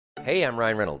Hey, I'm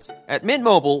Ryan Reynolds. At Mint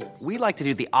Mobile, we like to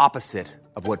do the opposite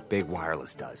of what Big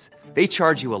Wireless does. They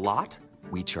charge you a lot,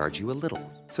 we charge you a little.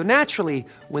 So naturally,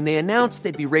 when they announced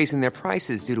they'd be raising their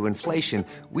prices due to inflation,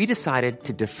 we decided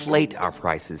to deflate our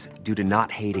prices due to not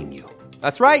hating you.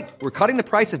 That's right. We're cutting the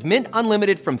price of Mint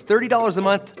Unlimited from $30 a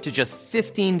month to just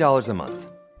 $15 a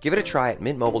month. Give it a try at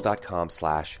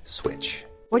mintmobile.com/switch.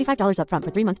 $45 up front for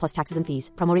 3 months plus taxes and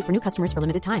fees. Promo rate for new customers for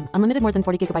limited time. Unlimited more than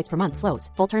 40 gigabytes per month. Slows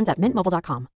full terms at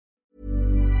mintmobile.com.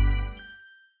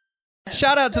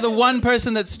 Shout out to the one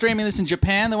person that's streaming this in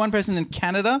Japan, the one person in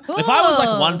Canada. If I was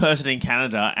like one person in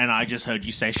Canada and I just heard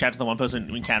you say shout out to the one person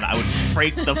in Canada, I would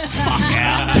freak the fuck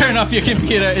out. Turn off your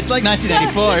computer. It's like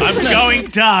 1984. I'm going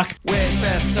dark. Where's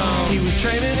Feston? He was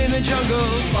training in the jungle,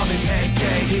 bombing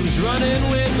pancakes. He was running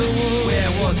with the wolves.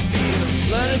 Where was Fields?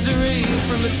 Learning to read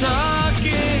from the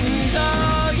talking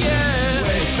dog, yeah.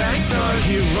 Where's Banknote?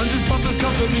 He runs his papa's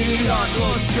company. Dark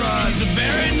Lord Strahd. He's a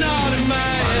very naughty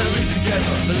man. Finally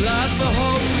together. The life of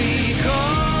hope we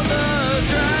call the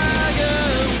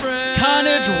Dragon Friends.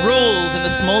 Carnage rules in the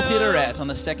small theaterette on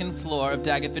the second floor of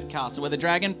Daggerford Castle, where the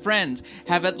Dragon Friends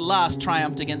have at last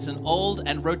triumphed against an old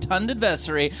and rotund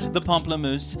adversary, the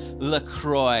Pamplemousse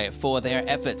LaCroix. For their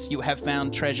efforts, you have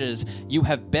found treasures, you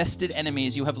have bested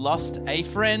enemies, you have lost a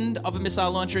friend of a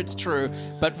missile launcher, it's true,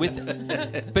 but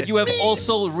you have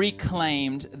also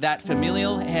reclaimed that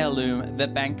familial heirloom, the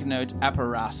banknote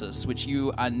apparatus, which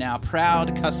you are now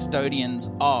proud custodians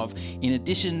of. In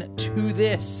addition to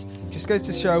this, Just goes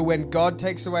to show when God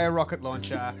takes away a rocket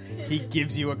launcher, he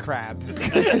gives you a crab.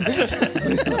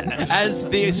 as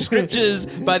the scriptures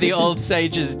by the old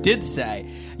sages did say.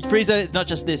 Frieza, not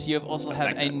just this, you have also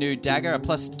had a new dagger, a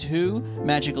 +2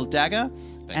 magical dagger.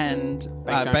 And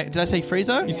did I say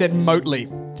Friezo? You said Motley.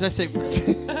 Did I say...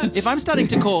 If I'm starting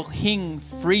to call Hing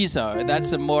Friezo,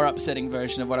 that's a more upsetting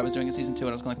version of what I was doing in Season 2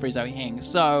 when I was calling Friezo Hing.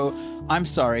 So, I'm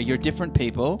sorry, you're different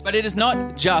people. But it is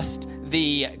not just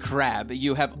the crab.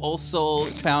 You have also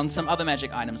found some other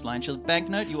magic items. Lion Shield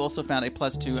Banknote. You also found a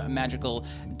 +2 magical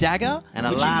dagger. And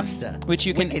a lobster. Which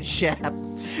you can... Wicked sharp.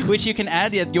 Which you can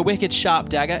add, your wicked sharp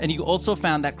dagger. And you also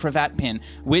found that cravat pin,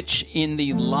 which in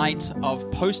the light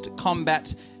of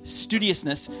post-combat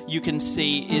studiousness, you can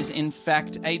see is in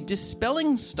fact a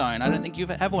dispelling stone. I don't think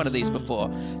you've have one of these before.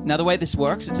 Now, the way this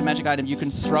works, it's a magic item. You can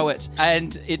throw it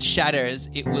and it shatters.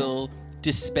 It will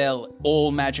dispel all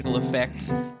magical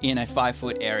effects in a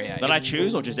 5-foot area. That I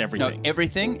choose or just everything? No,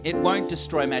 everything. It won't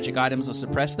destroy magic items or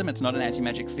suppress them. It's not an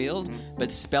anti-magic field,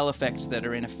 but spell effects that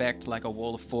are in effect, like a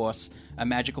wall of force, a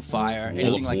magical fire,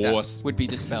 anything like that, would be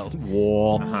dispelled.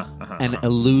 Wall. An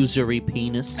illusory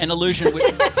penis. An illusion would...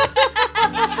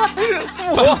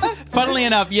 Funnily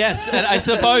enough, yes, and I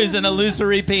suppose an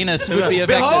illusory penis would be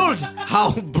effective. Behold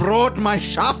how broad my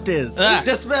shaft is.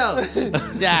 Dispel.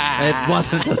 It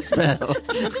wasn't a spell.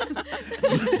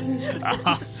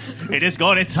 It has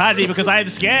gone inside me because I am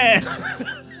scared.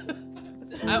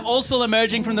 Also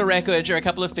emerging from the wreckage are a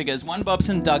couple of figures. One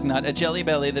Bobson Dugnut, a jelly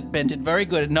belly that Ben did very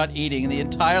good at not eating the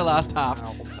entire last half.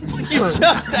 You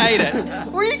just ate it.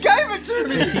 Well, you gave it to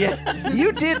me. Yeah,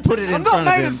 you did put it in front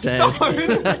of him, Dave.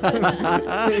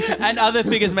 And other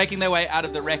figures making their way out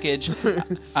of the wreckage.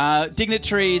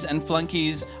 Dignitaries and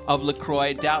flunkies of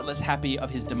LaCroix, doubtless happy of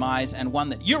his demise, and one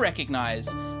that you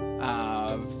recognize,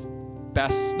 not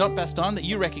Baston, that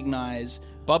you recognize,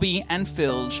 Bobby and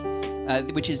Filge,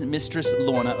 which is Mistress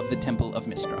Lorna of the Temple of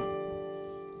Mistra.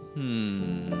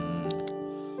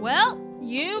 Well,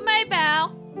 you may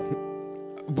bow.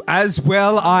 As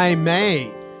well I may.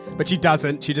 But she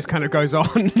doesn't. She just kind of goes on.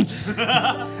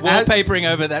 Wallpapering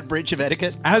over that breach of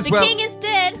etiquette. The king is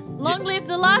dead. Long live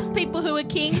the last people who were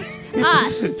kings.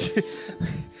 Us.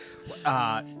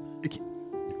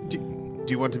 Do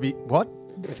you want to be... What?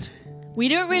 We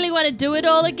don't really want to do it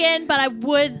all again, but I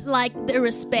would like the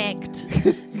respect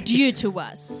due to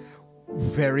us.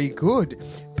 Very good.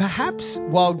 Perhaps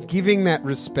while giving that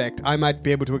respect, I might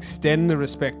be able to extend the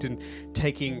respect in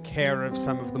taking care of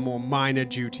some of the more minor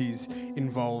duties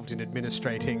involved in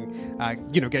administrating,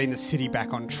 getting the city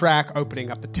back on track,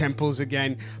 opening up the temples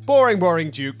again. Boring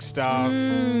Duke stuff.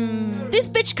 This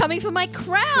bitch coming for my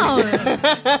crown.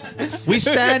 We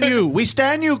stand you,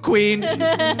 queen.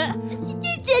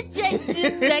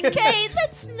 Okay,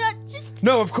 that's not just...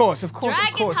 No, of course.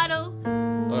 Dragon huddle.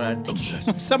 All right.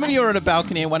 Some of you are on a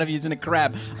balcony and one of you is in a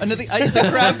crab. Is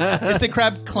the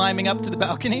crab climbing up to the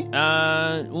balcony?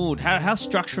 How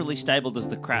structurally stable does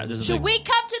the crab... Should we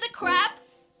come to the crab?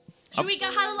 Should we go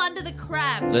huddle under the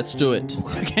crab? Let's do it.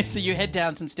 Okay, so you head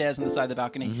down some stairs on the side of the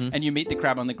balcony and you meet the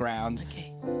crab on the ground.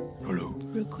 Okay. Hello.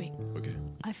 Real quick. Okay.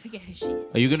 I I forget who she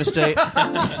is. Are you going to stay?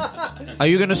 Are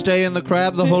you going to stay in the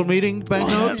crab the whole meeting,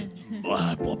 Banknote?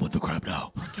 I'm one with the crab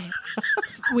now. Okay.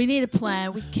 We need a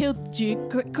plan. We killed the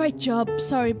Duke. Great job.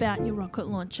 Sorry about your rocket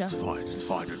launcher. It's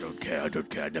fine. I don't care.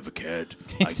 I never cared.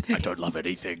 I don't love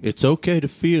anything. It's okay to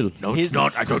feel. No, it's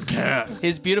not. I don't care.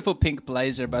 His beautiful pink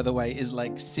blazer, by the way, is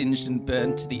like singed and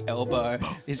burnt to the elbow.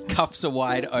 His cuffs are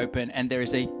wide open, and there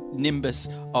is a nimbus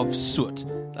of soot,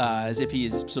 as if he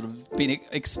has sort of been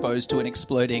exposed to an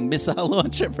exploding missile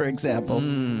launcher, for example.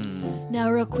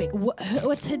 Now, real quick,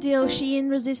 what's her deal? She in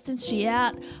resistance? She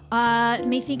out?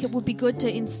 Me think it would be good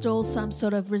to install some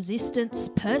sort of resistance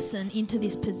person into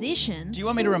this position. Do you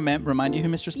want me to remind you who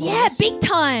Mistress Lorna Yeah, is? big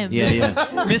time.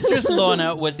 Yeah. Mistress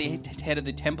Lorna was the head of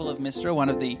the Temple of Mystra, one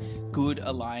of the good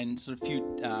aligned sort of few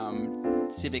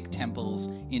civic temples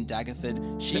in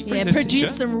Daggerford. She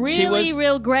produced some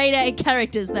real great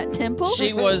characters, that temple.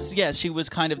 She was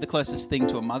kind of the closest thing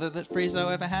to a mother that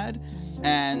Friezo ever had.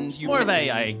 And you More of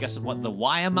a, the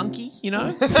wire monkey, you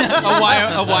know? a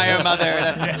wire mother in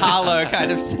a Harlow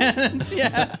kind of sense,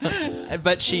 yeah.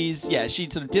 But she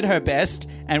sort of did her best,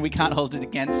 and we can't hold it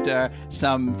against her.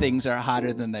 Some things are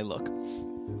harder than they look.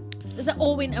 Is that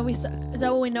all we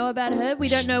know about her? We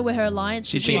don't know where her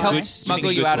alliance is. She helped She's smuggle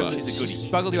been you good out to of us. She's a she goodie.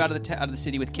 smuggled you out of the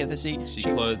city with Kithesy. She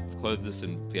clothed us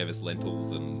and gave us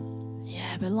lentils and...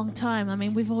 Yeah, but a long time. I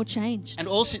mean, we've all changed. And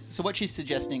so what she's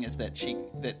suggesting is that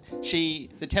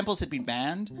the temples had been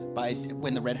banned by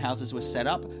when the Red Houses were set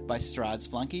up by Strahd's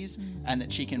flunkies, and that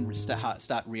she can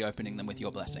start reopening them with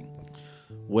your blessing.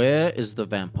 Where is the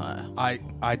vampire?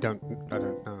 I don't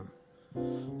know.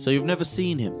 So you've never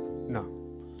seen him? No.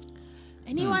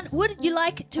 Anyone, would you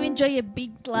like to enjoy a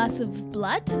big glass of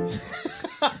blood?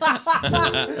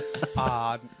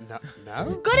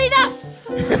 No. Good enough!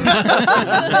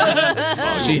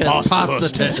 She has passed the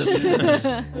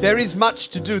test. There is much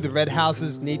to do. The red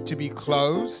houses need to be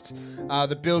closed.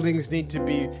 The buildings need to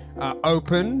be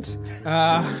opened.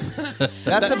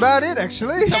 That's about it,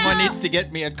 actually. Someone needs to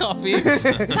get me a coffee.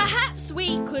 Perhaps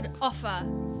we could offer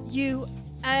you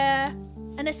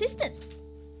an assistant.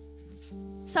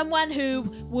 Someone who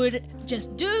would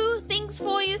just do things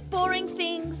for you, boring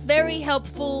things, very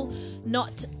helpful,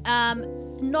 not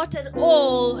at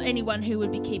all anyone who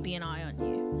would be keeping an eye on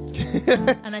you.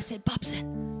 And I said,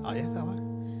 Bobson. Oh, yes, hello.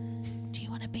 Do you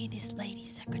want to be this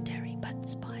lady's secretary but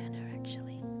spy on her,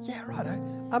 actually? Yeah, righto.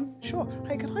 Sure.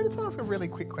 Hey, can I just ask a really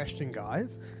quick question, guys?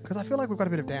 Because I feel like we've got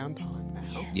a bit of downtime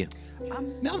now. Yeah.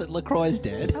 Now that LaCroix's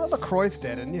dead. Now that LaCroix's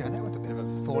dead, and, that was a bit of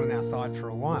a thorn in our side for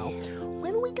a while,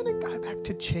 when are we going to go back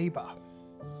to Chiba?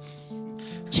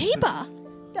 Chiba?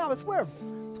 Yeah, it's where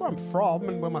I'm from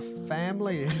and where my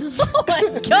family is. Oh my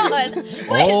god! Wait,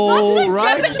 Oh,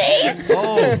 right. Japanese?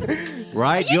 Oh,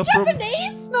 right. You're from...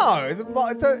 Japanese? No, it's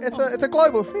a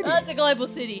global city. Oh, it's a global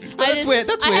city. That's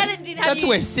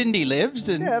where Cindy lives.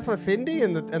 And Yeah, that's where Cindy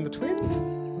and the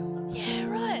twins. Yeah,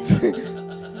 right.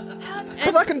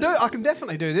 Because I can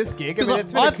definitely do this gig. I mean,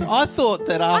 it's been I thought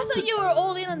that I after thought you were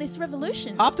all in on this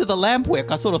revolution. after the lamp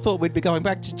wick, I sort of thought we'd be going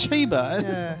back to Chiba.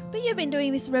 yeah. But you've been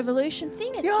doing this revolution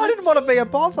thing. Yeah, I didn't want to be a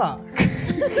bother.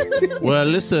 Well,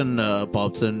 listen,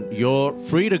 Bobson, you're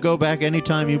free to go back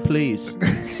anytime you please.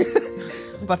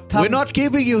 But We're not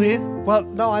keeping you here. Well,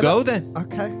 no, I Go don't. then.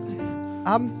 Okay.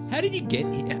 How did you get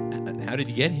here? How did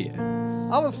you get here?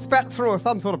 I was spat through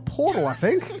some sort of portal, I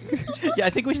think. Yeah, I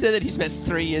think we said that he spent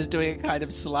 3 years doing a kind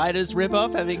of Sliders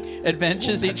ripoff, having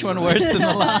adventures, each one worse than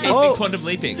the last. He's quantum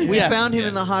leaping. We Yeah. found him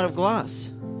in the Heart of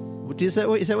Glass. Is that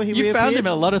where he You reappeared? found him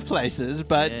in a lot of places,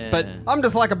 but I'm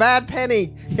just like a bad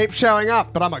penny. Keep showing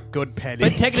up, but I'm a good penny.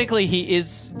 but technically he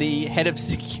is the head of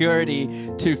security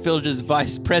to Filger's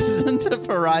vice president of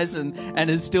Horizon,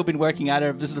 and has still been working out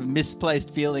of a sort of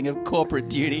misplaced feeling of corporate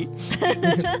duty.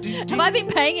 Have I been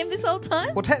paying him this whole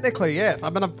time? Well, technically, yes.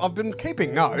 I've been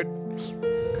keeping note.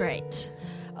 Great.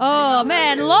 Oh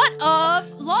man, lot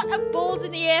of balls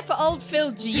in the air for old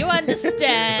Filgy. You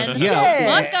understand? Yeah.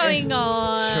 Lot going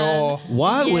on. Sure.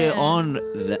 While Yeah. we're on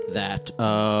that,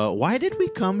 why did we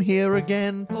come here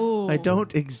again? Oh. I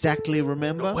don't exactly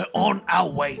remember. We're on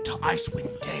our way to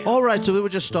Icewind Dale. All right, so we were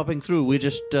just stopping through. We're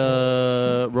just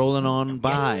rolling on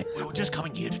by. We were just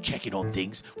coming here to check in on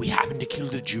things. We happened to kill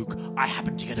the Duke. I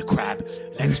happened to get a crab.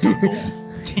 Let's go north.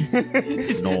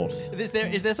 North. Is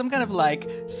there some kind of like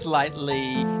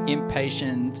slightly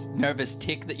impatient, nervous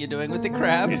tick that you're doing with the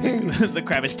crab? The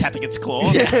crab is tapping its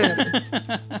claw.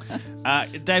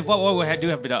 Dave, while we do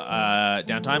have a bit of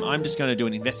downtime, I'm just going to do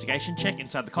an investigation check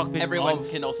inside the cockpit. Everyone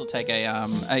can also take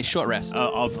a short rest.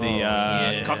 Of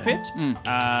the cockpit.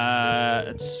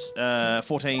 It's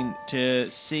 14 to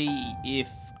see if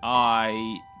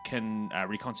I can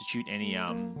reconstitute any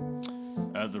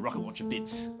the rocket launcher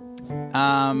bits?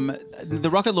 The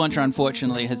rocket launcher,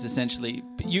 unfortunately, has essentially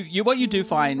what you do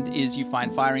find is you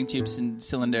find firing tubes and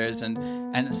cylinders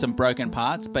and some broken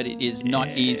parts, but it is not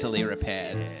easily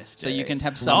repaired. So you can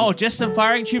have some. Oh, just some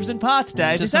firing tubes and parts,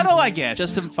 Dave. Is that all I get?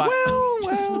 Just some Well.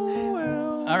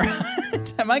 All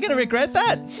right. Am I going to regret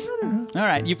that? All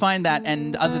right. You find that,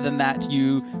 and other than that,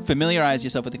 you familiarize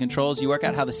yourself with the controls. You work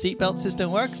out how the seatbelt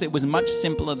system works. It was much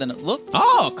simpler than it looked.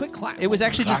 Oh, click clack. It was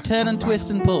actually just turn and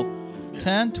twist and pull.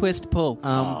 Turn, twist, pull.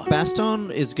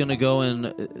 Baston is going to go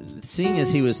and, seeing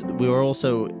as we were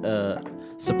also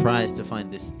surprised to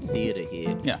find this theater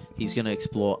here. Yeah. He's going to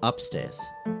explore upstairs.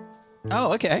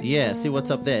 Oh, okay. Yeah, see what's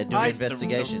up there. Do an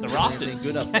investigation. the rafters.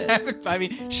 Good up there. I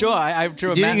mean, sure, I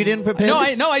drew a map. You didn't prepare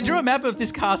this? No, I drew a map of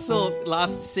this castle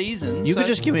last season. You could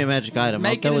just give me a magic item.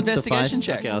 Make That an would investigation suffice.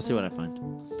 check. Okay, I'll see what I find.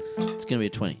 It's going to be a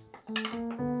 20.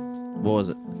 What was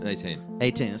it? 18.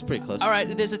 18. That's pretty close. All right,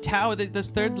 there's a tower. The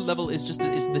third level is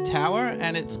the tower,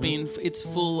 and it's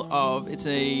full of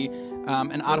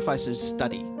an artificer's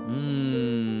study.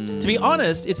 To be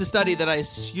honest, it's a study that I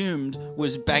assumed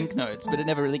was banknotes, but it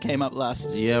never really came up last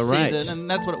season, and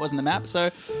that's what it was in the map. So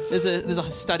there's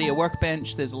a study, a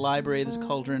workbench, there's a library, there's a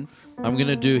cauldron. I'm going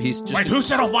to do... Wait, who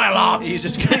set off my alarms? He's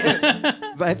just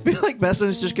gonna, but I feel like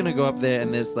Baston's just going to go up there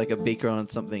and there's like a beaker on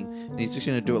something, and he's just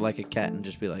going to do it like a cat and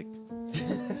just be like...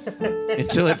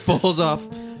 until it falls off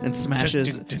and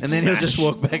smashes, and then he'll just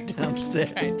walk back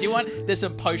downstairs. Okay, do you want... There's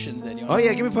some potions there. Do you Oh want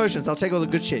yeah, give me potions. I'll take all the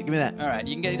good shit. Give me that. All right,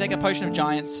 you take a potion of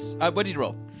giants. What did you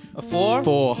roll? A 4?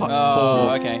 4. Oh,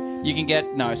 4. okay. You can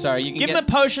get... No, sorry. You can Give him a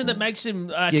potion that makes him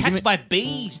attacked by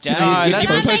bees, Dave. No, that's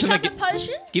Can I a make potion up a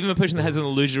potion? Give him a potion that has an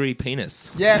illusory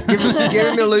penis. Yeah, give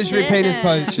him the illusory penis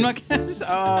potion. I'm not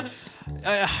gonna...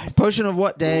 Potion of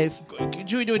what, Dave?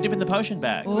 Could we do a dip in the potion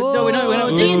bag? No, we're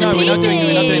not Ooh, doing the we're not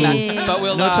doing that. penis. But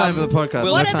we'll No time for the podcast.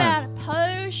 we'll- What no time. about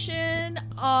potion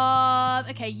of...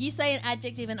 Okay, you say an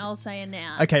adjective and I'll say a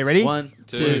noun. Okay, ready? 1,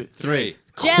 2, 3.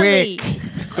 Jelly.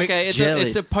 Okay, it's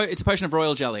Jelly. a potion of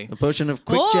royal jelly. A potion of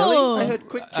quick Oh. jelly? I heard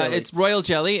quick jelly. It's royal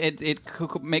jelly. It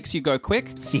makes you go quick.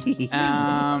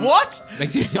 What?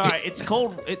 Makes you Sorry, it's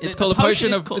called... It's called a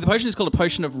potion of... The potion is called a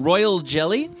potion of royal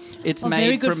jelly. It's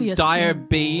very made good for from your dire skin.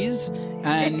 bees,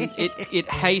 and it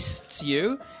hastes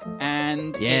you,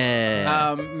 and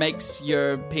it makes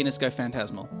your penis go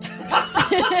phantasmal.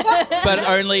 But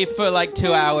only for like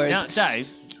 2 hours. Now, Dave,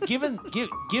 given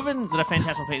that a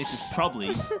phantasmal penis is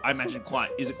probably, I imagine,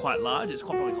 is it quite large? It's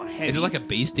probably quite heavy. Is it like a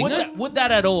bee stinger? Would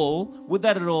that at all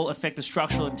affect the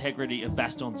structural integrity of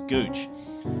Baston's gooch?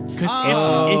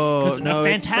 Because no, a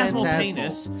it's phantasmal phantasmal.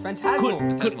 penis It's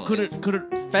phantasmal. could it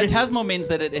Phantasmal means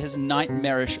that it has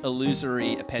nightmarish,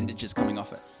 illusory appendages coming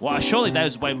off it. Well, surely that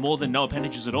was way more than no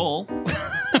appendages at all.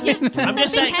 I'm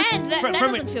just saying, hand, that from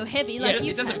doesn't it- feel heavy. Yeah, Like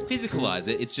it doesn't physicalize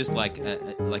it. It's just like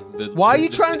the. Why are you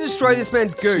trying to destroy this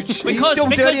man's gooch? Are you Because- still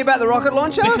because- dirty about the rocket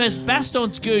launcher? Because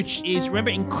Baston's gooch is,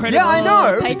 remember, incredible. Yeah, I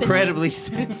know. Paper incredibly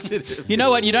sensitive. You know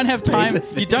what? You don't have time.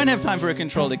 You don't have time for a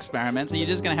controlled experiment, so you're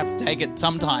just going to have to take it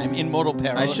sometime in mortal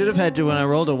peril. I should have had to, when I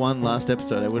rolled a 1 last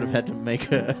episode, I would have had to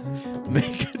make a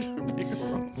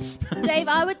Dave,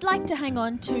 I would like to hang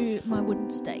on to my wooden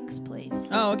stakes, please.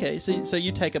 Oh, okay. So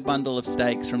you take a bundle of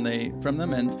stakes from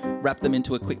them and wrap them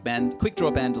into a quick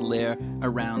draw bandolier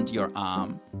around your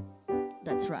arm.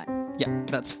 That's right. Yeah,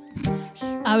 that's.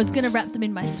 I was going to wrap them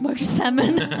in my smoked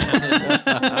salmon.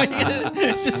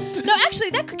 Just No,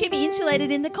 actually, that could keep me insulated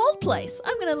in the cold place.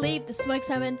 I'm going to leave the smoked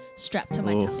salmon strapped to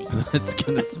my tummy. It's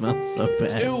going to smell so bad.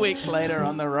 2 weeks later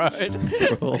on the road.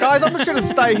 Guys, I'm just going to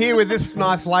stay here with this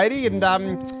nice lady and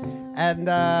remember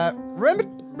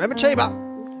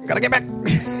Chiba. Gotta get back.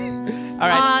 All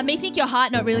right. Me think your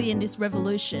heart not really in this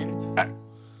revolution.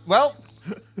 Well,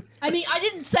 I mean, we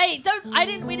didn't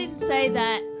say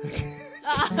that.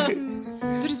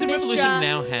 So does the Mr. revolution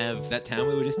now have that town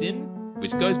we were just in,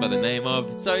 which goes by the name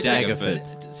of So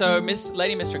Daggerford? So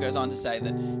Lady Mistra goes on to say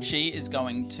that she is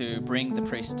going to bring the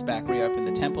priests back, reopen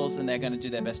the temples, and they're going to do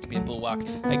their best to be a bulwark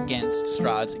against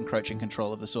Strahd's encroaching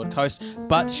control of the Sword Coast.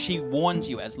 But she warns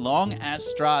you, as long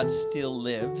as Strahd still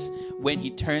lives, when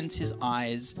he turns his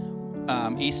eyes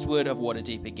eastward of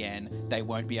Waterdeep again, they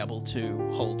won't be able to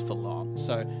hold for long.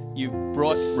 So you've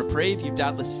brought reprieve, you've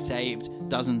doubtless saved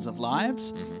dozens of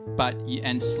lives,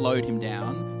 and slowed him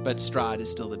down, but Strahd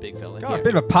is still the big villain a here.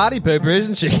 bit of a party pooper,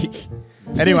 isn't she?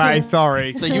 Anyway,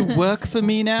 sorry. So you work for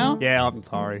me now? Yeah, I'm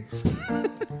sorry.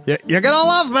 You're gonna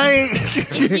love me.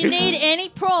 If you need any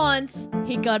prawns,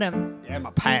 he got them. Yeah,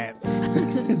 my pants.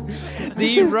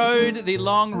 The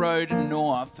long road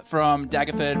north from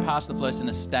Daggerford past the Flossen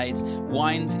Estates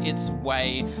winds its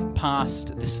way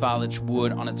past the Svalage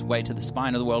Wood on its way to the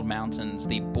Spine of the World Mountains,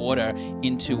 the border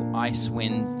into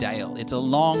Icewind Dale. It's a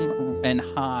long and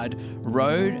hard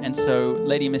road, and so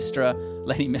Lady Mistress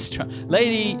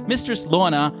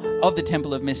Lorna of the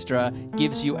Temple of Mistra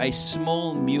gives you a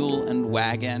small mule and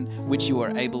wagon, which you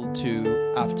are able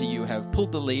to, after you have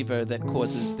pulled the lever that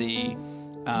causes the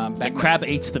The crab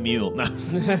eats the mule. No.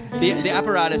 The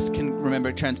apparatus can,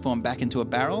 remember, transform back into a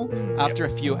barrel. After a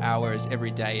few hours every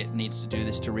day, it needs to do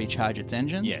this to recharge its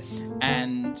engines. Yes.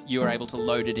 And you are able to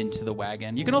load it into the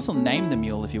wagon. You can also name the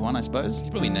mule if you want, I suppose.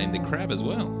 You probably name the crab as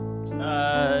well.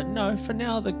 No, for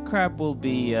now the crab will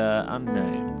be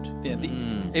unnamed. Yeah,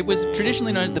 it was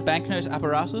traditionally known as the banknote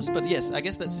apparatus, but yes, I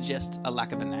guess that suggests a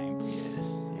lack of a name.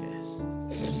 Yes.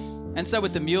 And so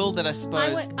with the mule that I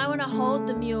suppose... I want to hold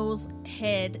the mule's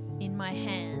head in my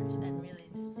hands and really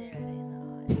stare at it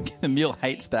in the eyes. The mule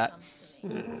hates that.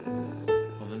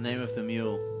 Well, the name of the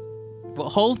mule. Well,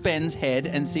 hold Ben's head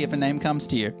and see if a name comes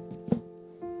to you.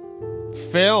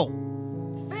 Phil.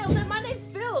 Phil, no, my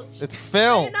name's Filch. It's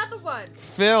Phil. Say another one.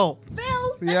 Phil.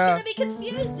 Phil? That's Yeah. going to be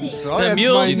confusing. Sorry, The that's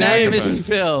mule's my name is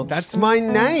Phil. That's my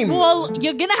name. Well,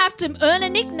 you're going to have to earn a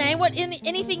nickname.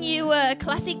 Anything you are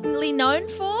classically known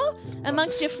for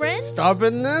amongst your friends?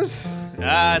 Stubbornness.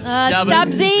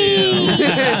 Stubbsy.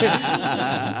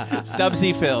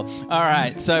 Stubbsy Phil. All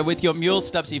right, so with your mule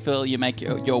Stubbsy Phil, you make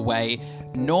your way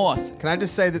north. Can I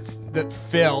just say that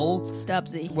Phil,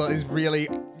 Stubbsy. well, is really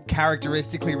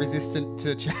characteristically resistant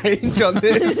to change on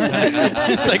this.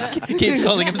 It's like keeps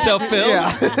calling himself Phil.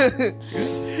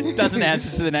 Yeah. Doesn't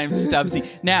answer to the name Stubbsy.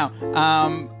 Now,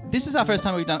 this is our first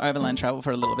time we've done overland travel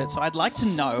for a little bit, so I'd like to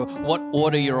know what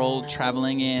order you're all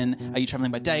traveling in. Are you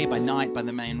traveling by day, by night, by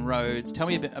the main roads? Tell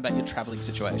me a bit about your traveling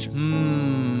situation.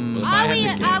 Well, if I Are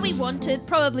had to we guess- wanted?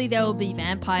 Probably there will be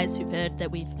vampires who've heard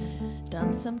that we've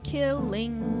done some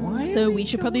killing. So we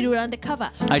should probably do it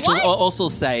undercover. I should Why? also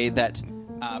say that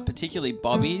particularly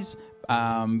Bobby's,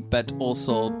 but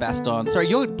also Baston. Sorry,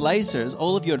 your blazers,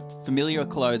 all of your familiar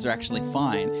clothes are actually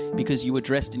fine because you were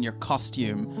dressed in your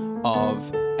costume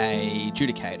of a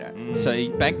judicator. So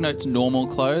Banknote's normal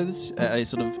clothes,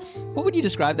 sort of, what would you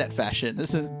describe that fashion?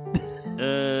 This is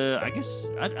I guess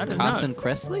I don't Carson know.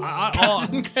 Kressley?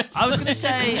 I was going to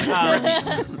say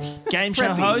game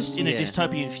show host in a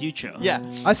dystopian future. yeah.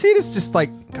 I see it as just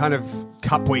like kind of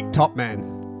Cup Week top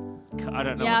man. I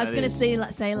don't know. Yeah, what I was that going to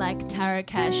is. say like Tarot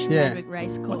Cash, Yeah. Redwick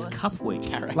Race Course. What's Cup Week?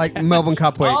 Like Melbourne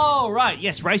Cup Week. Oh, right.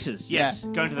 Yes, races. Yes.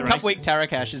 Yeah. Going to the Cup races. Week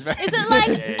Tarakash is very... Is it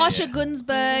like Osher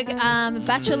Gunsberg,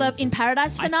 Bachelor in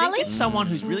Paradise I finale? think it's someone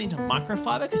who's really into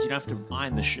microfiber because you don't have to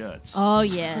iron the shirts. Oh,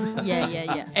 yeah.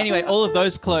 Anyway, all of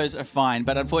those clothes are fine,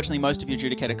 but unfortunately most of your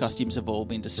judicator costumes have all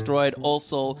been destroyed.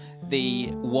 Also, the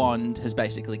wand has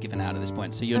basically given out at this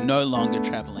point, so you're no longer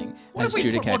traveling What as if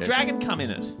we put more judicators. dragon come in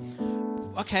it?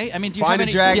 Okay, I mean, do you Find have a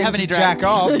any? dragon Do you have to any jack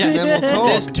off, and then we'll talk.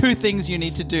 There's two things you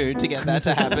need to do to get that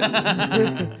to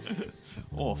happen.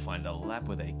 Or find a lab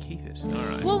where they keep it. All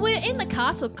right. Well, we're in the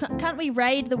castle. Can't we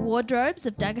raid the wardrobes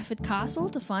of Daggerford Castle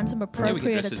to find some Yeah, we could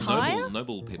appropriate dress as attire?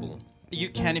 noble people. You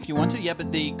can if you want to, yeah,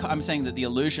 but I'm saying that the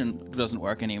illusion doesn't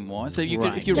work anymore. So you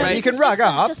could, if you Yeah, raid, you can rug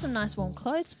up. Just some nice warm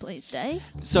clothes, please, Dave.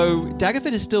 So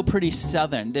Daggerford is still pretty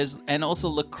southern. And also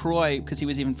LaCroix, because he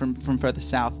was even from further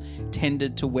south,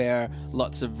 tended to wear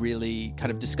lots of really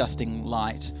kind of disgusting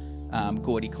light,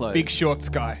 gaudy clothes. Big shorts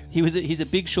guy. He's a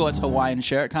big shorts Hawaiian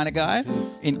shirt kind of guy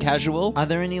in casual. Are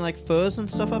there any like furs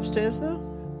and stuff upstairs though?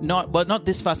 Not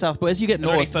this far south, but as you get Are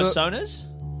there any north, personas?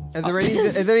 Are there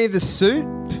any of the suit?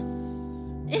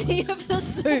 Any of the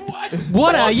soup?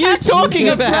 what are you talking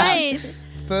Your about? brain.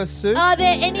 First suit? Are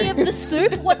there any of the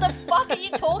soup? What the fuck are you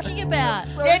talking about?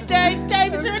 Dave,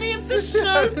 is there any of the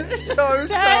soup? so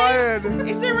tired.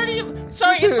 Is there any of...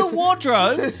 Sorry, in the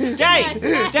wardrobe.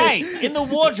 Dave, in the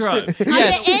wardrobe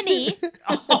Yes. Are there any?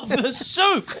 of the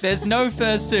soup. There's no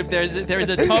first soup. There is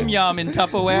a tom yum in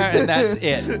Tupperware, and that's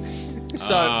it.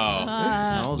 So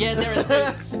yeah,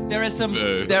 there are some.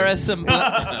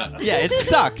 Yeah, it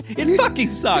sucked. It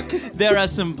fucking sucked. There are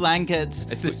some blankets.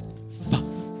 It's this.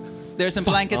 There are some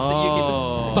blankets that you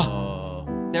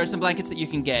can. There are some blankets that you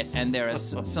can get, and there are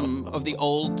some of the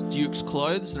old Duke's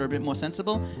clothes that are a bit more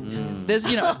sensible. There's,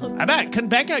 Can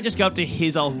Banknote just go up to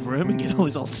his old room and get all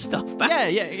his old stuff back?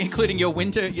 yeah, including your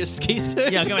ski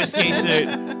suit. Yeah, I'll get my ski suit.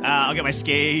 I'll get my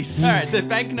skis. All right, so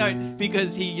Banknote,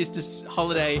 because he used to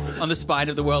holiday on the spine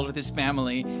of the world with his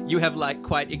family, you have like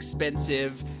quite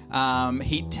expensive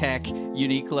Heat Tech,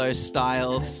 Uniqlo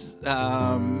styles,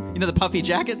 the puffy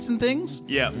jackets and things.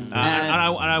 Yeah, and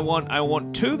I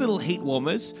want 2 little heat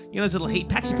warmers. You know those little heat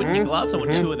packs you put in your gloves. I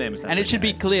want 2 of them. If that's And it should be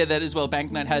okay. clear that as well,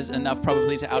 Banknote has enough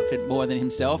probably to outfit more than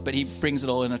himself, but he brings it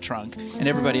all in a trunk, and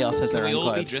everybody else has their Can we own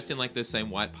all be clothes. dressed in like those same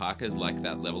white parkas, like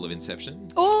that level of Inception?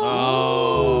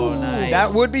 Oh, nice.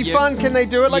 That would be fun. Can they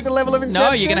do it like the level of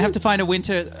Inception? No, you're going to have to find a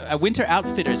winter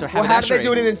outfitters or Well, how do they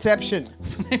do it haberdashery. in Inception?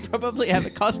 They probably have a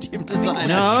costume designer.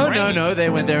 No. They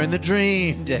went there in the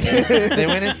dream. Dave. They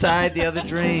went inside the other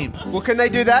dream. Well, can they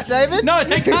do that, David? No,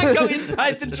 they can't go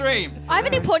inside the dream. I have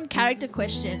an important character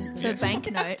question for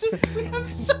Banknote. We have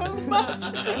so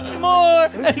much more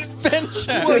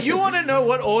adventure. Well, you want to know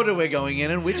what order we're going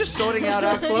in, and we're just sorting out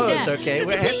our clothes, Yeah. okay?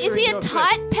 We're Is he answering a your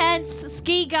tight pants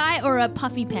ski guy or a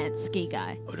puffy pants ski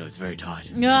guy? Oh no, it's very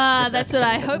tight. Ah, that's what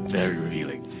I hoped. Very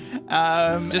revealing.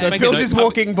 Just make a Phil note, just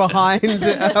walking behind.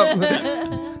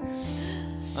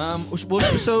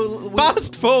 So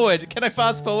Fast forward. Can I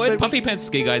fast forward? Puffy Pants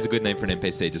Ski Guy is a good name for an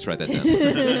NPC. Just write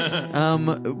that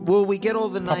down. well, we get all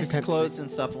the nice pants. clothes and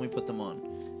stuff, and we put them on,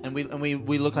 and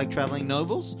we look like traveling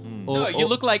nobles. No, you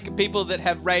look like people that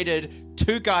have raided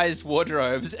 2 guys'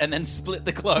 wardrobes and then split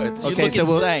the clothes. You Okay, look so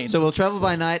insane. we'll travel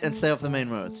by night and stay off the main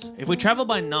roads. If we travel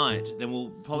by night, then we'll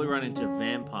probably run into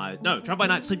vampires. No, travel by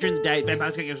night, sleep during the day.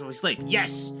 Vampires can't get us when we sleep.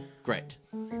 Yes. Great.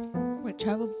 Wait,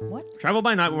 travel what? Travel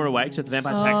by night when we're awake, so if the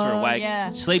vampire attacks, we're awake. yeah.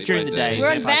 Sleep during the day.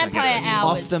 We're on vampires can't get vampire us.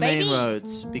 hours, Off the baby. main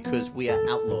roads because we are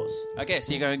outlaws. Okay,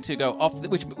 so you're going to go off,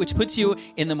 which puts you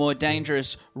in the more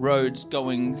dangerous roads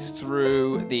going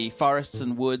through the forests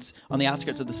and woods on the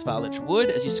outskirts of the Svalich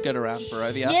Wood as you skirt around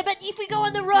Barovia. Yeah, but if we go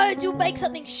on the roads, you'll make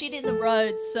something shit in the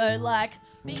roads. So, like,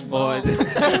 being bold.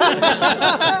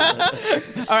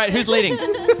 All right, who's leading?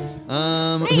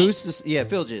 Who's this? Yeah,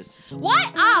 Filges. Why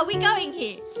are we going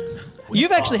here?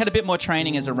 You've actually had a bit more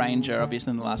training as a ranger,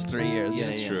 obviously, in the last 3 years. Yeah,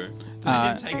 That's yeah. true.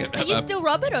 I didn't take it. Are you still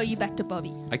Robert or are you back to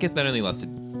Bobby? I guess that only lasted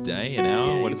a day, an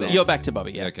hour. What is that? You're back to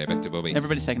Bobby, yeah. Okay, back to Bobby.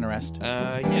 Everybody's taking a rest.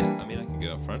 Yeah, I mean, I can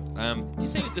go up front. Did you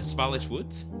say the Svalich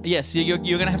Woods? Yes, you're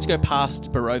going to have to go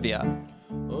past Barovia.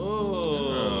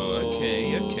 Oh,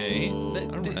 okay.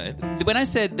 All right. When I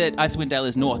said that Icewind Dale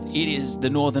is north, it is the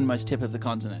northernmost tip of the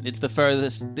continent. It's the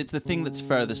furthest. It's the thing that's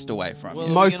furthest away from you.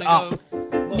 Most up.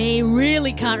 Me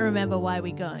really can't remember why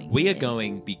we're going. We are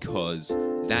going because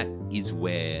that is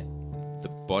where the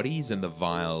bodies and the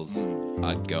vials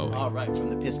are going. Oh, right, from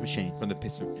the piss machine. From the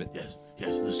piss.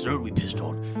 Yes, the stone we pissed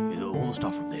on, all the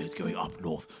stuff from there is going up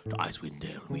north to Icewind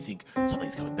Dale, and we think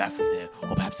something's coming back from there,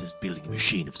 or perhaps there's building a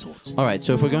machine of sorts. All right,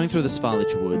 so if we're going through the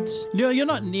Svalich Woods, No, you're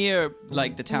not near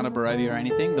like the town of Barovia or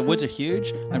anything. The woods are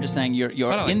huge. I'm just saying you're But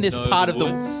I, like, in this know part the of the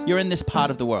woods. you're in this part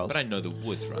of the world. But I know the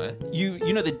woods, right? You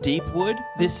know the deep wood.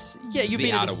 You've the been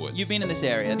in outer this, woods. You've been in this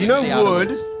area. You This know is the outer wood?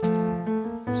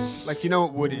 woods. Like, you know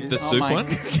what wood is? The soup my- one?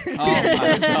 Oh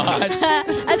my god!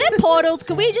 Are there portals?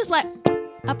 Can we just like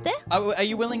up there? Are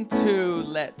you willing to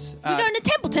let? We go into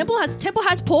temple. Temple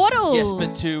has portals. Yes, but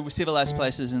to civilized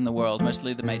places in the world,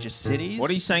 mostly the major cities. What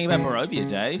are you saying about Barovia,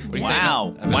 Dave? What are you saying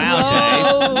Wow. about- Wow,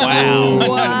 Whoa. Dave. Wow.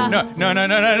 Wow. No.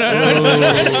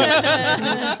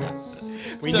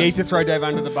 We need to throw Dave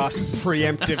under the bus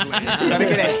preemptively. Gotta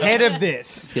get ahead of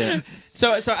this. yeah.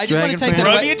 So I didn't want Dragon to take it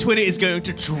friends. away. Barovia Twitter is going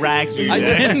to drag you. I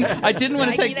Dave. didn't want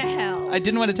to Drag take. you to hell. I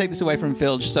didn't want to take this away from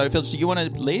Filge. So Filge, do you want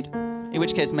to lead? In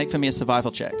which case, make for me a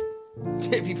survival check.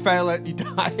 If you fail it, you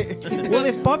die. Well,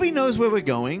 if Bobby knows where we're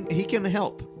going, he can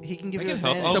help. He can give I you can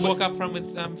help. advantage. I'll walk up front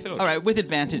with Phil. All right, with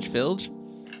advantage, Filge.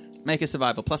 Make a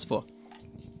survival +4.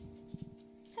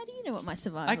 How do you know what my I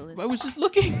survival is? was just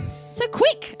looking. So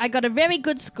quick! I got a very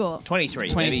good score. 23.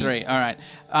 23. Maybe. All right.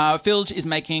 Filge is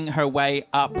making her way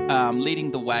up,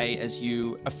 leading the way as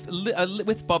you,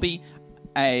 with Bobby,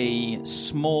 a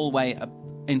small way up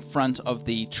in front of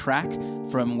the track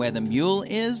from where the mule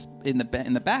is in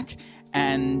the back.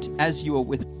 And as you are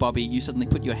with Bobby, you suddenly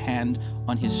put your hand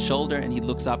on his shoulder, and he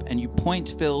looks up, and you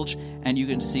point Filge, and you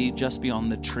can see just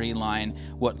beyond the tree line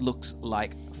what looks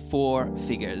like 4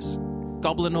 figures.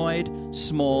 Goblinoid,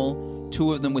 small,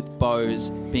 2 of them with bows,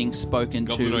 being spoken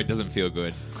Goblinoid to doesn't feel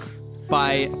good.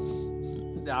 by.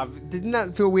 Didn't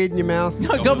that feel weird in your mouth? No,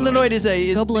 Goblinoid is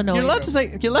Goblinoid. You're allowed to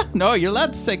say. You're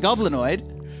allowed to say Goblinoid.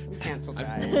 Cancel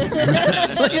that.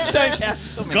 Please don't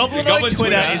cancel me. Goblin Goblin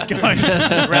Twitter Twitter. is going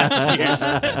to drag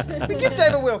you. We give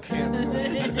Dave a will cancel.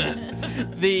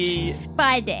 The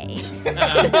Bye, Dave.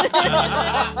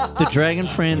 The Dragon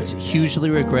Friends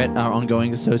hugely regret our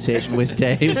ongoing association with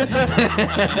Dave. Just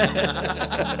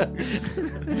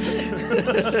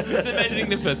imagining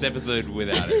the first episode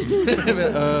without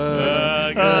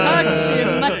it.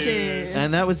 Much.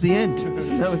 And that was the end.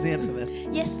 That was the end for them.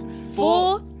 Yes.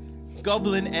 4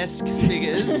 goblin-esque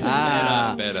figures.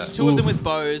 Better. 2 of them with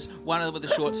bows, 1 of them with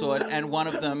a short sword, and 1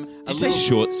 of them Did you say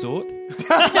short sword?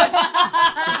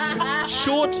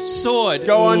 short sword.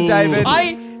 Go on, David.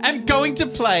 I am going to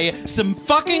play some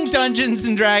fucking Dungeons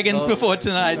and Dragons before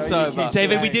tonight's over.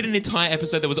 David, we did an entire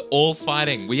episode that was all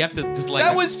fighting. We have to just like...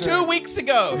 That was 2 weeks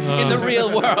ago in the real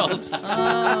world.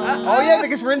 Oh, yeah,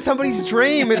 because we're in somebody's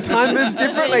dream and time moves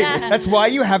differently. That's why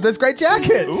you have those great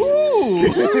jackets.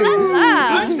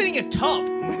 I'm spinning a top.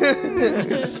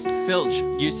 Filch,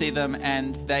 you see them,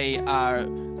 and they are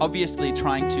obviously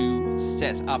trying to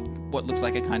set up what looks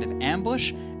like a kind of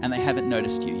ambush, and they haven't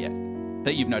noticed you yet.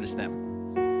 That you've noticed them.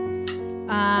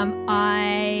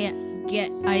 I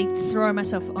throw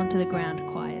myself onto the ground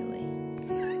quietly.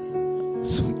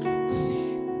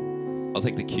 I'll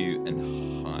take the cue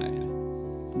and hide.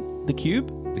 The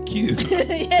cube? The cube. Yeah,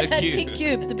 The that cube. big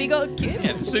cube, the big old cube.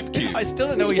 Yeah, the soup cube. I still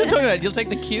don't know what you're talking about. You'll take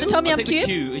the cube? The Tom I'll Yum take the cube.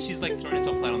 cue. She's like throwing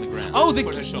herself flat on the ground. Oh, the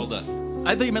Put her shoulder.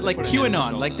 I thought you meant like Put it on her QAnon,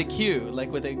 shoulder. like the Q,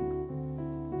 like with a...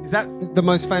 Is that the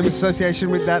most famous association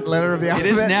with that letter of the It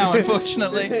alphabet? is now,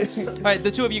 unfortunately. All right,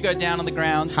 the 2 of you go down on the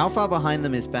ground. How far behind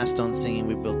them is Baston singing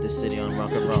 "We Built This City on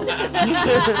Rock and Roll"?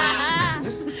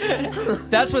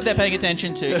 That's what they're paying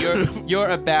attention to. You're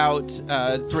about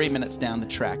 3 minutes down the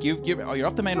track. You're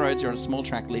off the main roads. You're on a small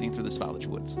track leading through the Svalage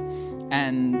Woods.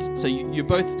 And so you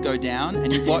both go down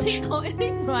and you watch...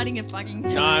 Riding a fucking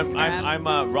No, I'm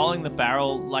rolling the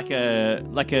barrel like a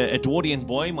Edwardian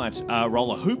boy might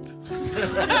roll a hoop.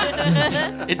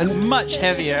 It's much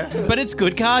heavier, but it's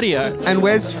good cardio. And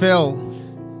where's Phil?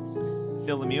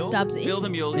 Feel the mule. Stubbsy. Phil the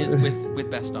Mule is with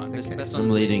Baston. Baston I'm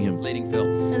is leading him. Leading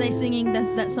Phil. Are they singing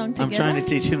that song together? I'm trying to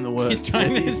teach him the words. He's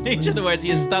trying to speak to the words. He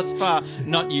has thus far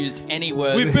not used any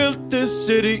words. We built this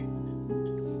city.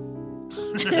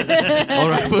 All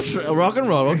right, we'll rock and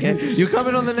roll. Okay, you come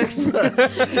in on the next verse.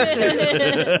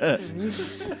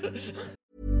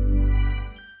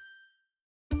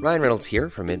 Ryan Reynolds here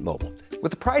from Mint Mobile.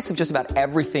 With the price of just about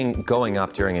everything going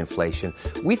up during inflation,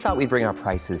 we thought we'd bring our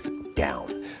prices down.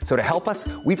 So to help us,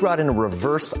 we brought in a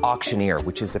reverse auctioneer,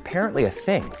 which is apparently a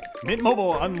thing. Mint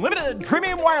Mobile Unlimited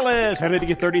Premium Wireless. How to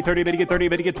get 30, 30, bit to get 30,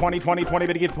 bit to get 20, 20, 20,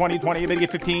 bit to get 20, 20, bit to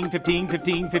get 15, 15,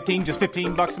 15, 15, just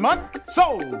 $15 a month?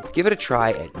 Sold! Give it a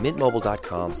try at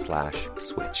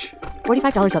mintmobile.com/switch.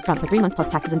 $45 up front for 3 months plus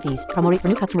taxes and fees. Promo rate for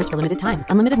new customers for limited time.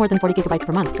 Unlimited more than 40 gigabytes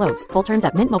per month. Slows full terms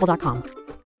at mintmobile.com.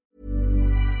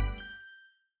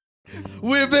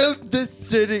 We built this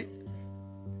city.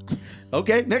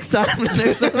 Okay, next time.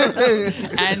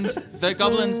 And the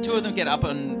goblins, 2 of them get up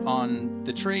on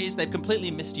the trees. They've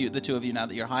completely missed you, the 2 of you, now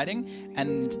that you're hiding.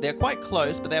 And they're quite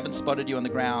close, but they haven't spotted you on the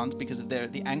ground because of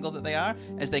the angle that they are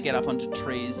as they get up onto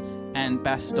trees. And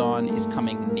Baston is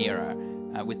coming nearer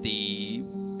with the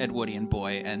Edwardian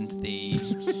boy and the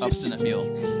obstinate mule.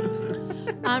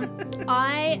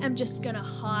 I am just gonna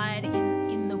hide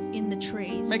in the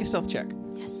trees. Make a stealth check.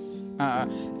 Yes.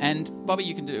 And Bobby,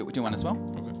 you can do one as well.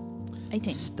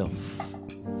 18. Stuff.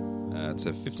 It's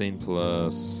a 15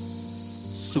 plus...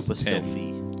 Super 10.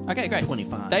 stealthy. Okay, great.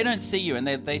 25. They don't see you, and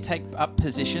they take up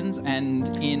positions,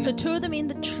 and So 2 of them in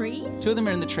the trees? 2 of them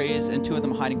are in the trees, and 2 of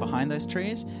them hiding behind those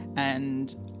trees.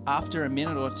 And after a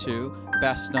minute or 2,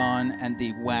 Baston and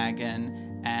the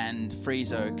wagon and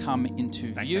Friezo come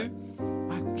into view.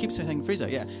 I keep saying Friezo,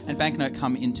 yeah. And Banknote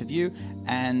come into view,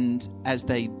 and as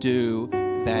they do,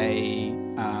 they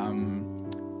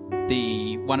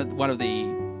one of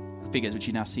the figures, which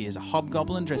you now see is a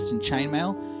hobgoblin dressed in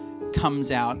chainmail,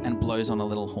 comes out and blows on a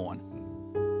little horn.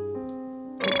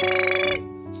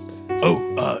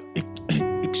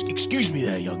 Excuse me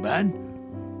there, young man.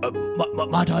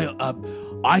 Might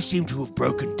I seem to have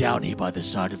broken down here by the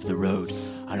side of the road,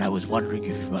 and I was wondering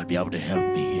if you might be able to help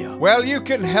me here. Well, you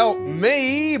can help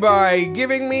me by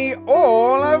giving me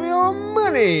all of your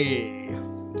money.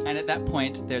 And at that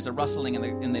point, there's a rustling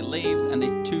in the leaves, and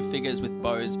the 2 figures with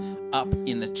bows up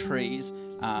in the trees,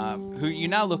 who you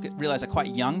now realize are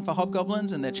quite young for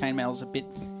hobgoblins, and their chainmail's a bit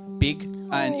big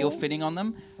and ill-fitting on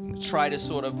them. Try to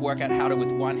sort of work out how to,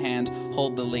 with one hand,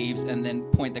 hold the leaves and then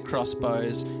point the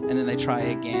crossbows, and then they try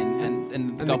again, and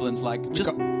the goblin's like,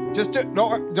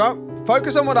 don't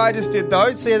focus on what I just did,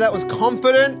 though. See, that was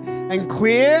confident and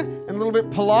clear and a little bit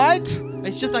polite.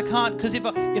 It's just I can't, because if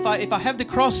I have the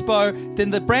crossbow,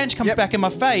 then the branch comes back in my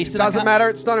face. And Doesn't matter.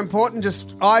 It's not important.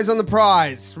 Just eyes on the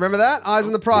prize. Remember that? Eyes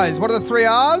on the prize. What are the 3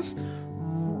 R's?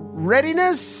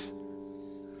 Readiness,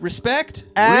 respect,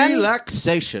 and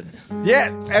relaxation.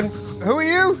 Yeah. And who are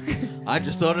you? I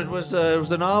just thought it was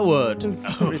an R word.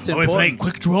 It's Are we playing important.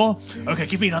 quick draw? Okay,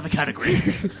 give me another category.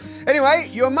 Anyway,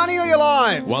 your money or your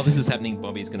lives? While this is happening,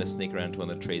 Bobby's going to sneak around to one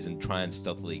of the trees and try and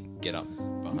stealthily get up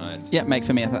behind. Yeah, make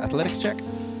for me an athletics check.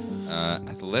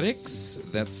 Athletics.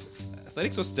 That's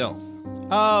athletics or stealth.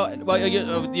 Oh, well,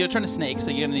 you're trying to sneak,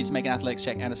 so you're going to need to make an athletics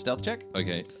check and a stealth check.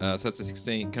 Okay, so that's a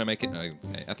 16. Can I make it?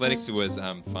 Okay. Athletics was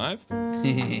 5,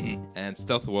 and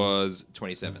stealth was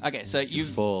 27. Okay, so you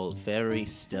fall very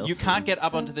stealthy. You can't get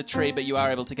up onto the tree, but you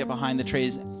are able to get behind the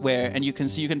trees and you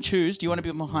can choose. Do you want to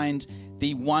be behind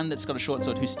the one that's got a short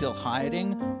sword who's still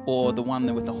hiding, or the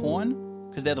one with the horn?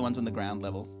 Because they're the ones on the ground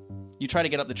level. You try to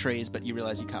get up the trees, but you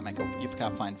realize you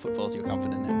can't find footfalls you're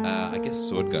confident in. I guess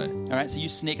sword guy. All right, so you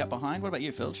sneak up behind. What about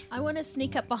you, Filch? I want to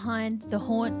sneak up behind the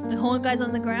horn guys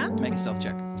on the ground. Make a stealth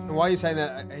check. And while you're saying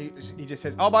that, he just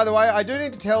says, "Oh, by the way, I do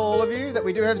need to tell all of you that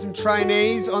we do have some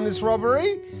trainees on this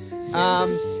robbery.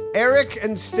 Eric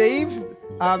and Steve,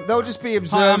 they'll just be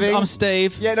observing." Hi, I'm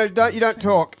Steve. Yeah, no, you don't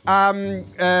talk.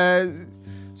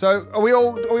 So are we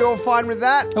all fine with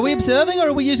that? Are we observing or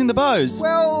are we using the bows?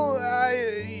 Well,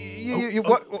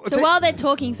 So while they're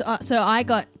talking, so I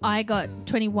got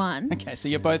 21. Okay, so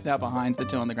you're both now behind the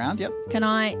two on the ground. Yep.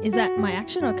 Is that my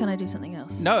action or can I do something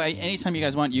else? No, anytime you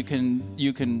guys want, you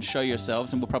can show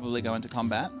yourselves, and we'll probably go into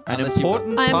combat. An Unless you've got-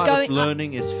 important part of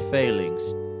learning is failing.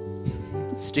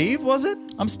 Steve, was it?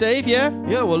 I'm Steve, yeah.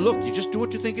 Yeah, well, look, you just do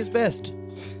what you think is best.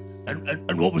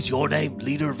 And what was your name,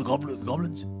 leader of the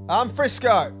goblins? I'm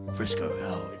Frisco. Frisco,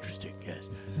 oh, interesting, yes.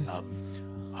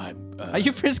 Are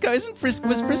you Frisco?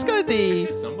 Was Frisco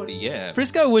the... Somebody, yeah.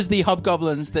 Frisco was the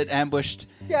hobgoblins that ambushed...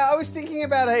 Yeah, I was thinking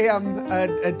about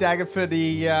a dagger for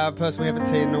the person we haven't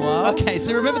seen in a while. Okay,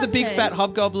 so remember the big fat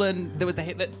hobgoblin that was the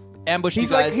hit that ambushed you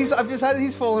guys? I've decided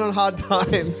he's fallen on hard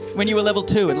times. When you were level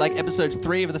 2 in like episode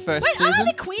 3 of the first Wait, season. am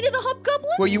I the queen of the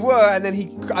hobgoblins? Well, you were, and then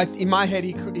in my head,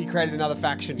 he created another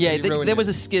faction. Yeah, He ruined there it. was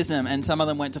a schism, and some of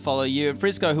them went to follow you. And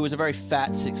Frisco, who was a very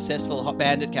fat, successful hot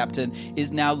bandit captain,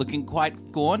 is now looking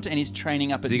quite gaunt, and he's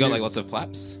training up. Has he got like lots of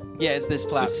flaps? Yeah, it's this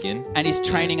flaps, skin? and he's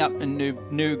training up a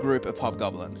new group of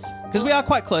hobgoblins. Because we are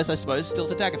quite close, I suppose, still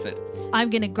to Daggerford. I'm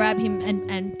going to grab him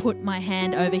and put my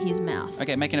hand over his mouth.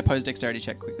 Okay, make an opposed dexterity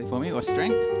check quickly for me, or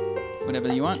strength,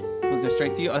 whatever you want. We'll go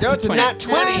strength for you. Oh, No, it's a nat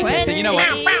 20. Okay, so you know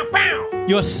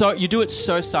what? You do it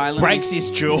so silently. Breaks his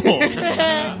jaw.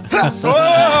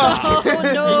 Oh,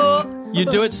 no. You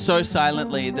do it so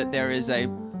silently that there is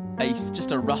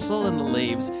just a rustle in the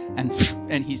leaves, and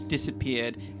he's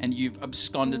disappeared, and you've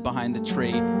absconded behind the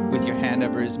tree with your hand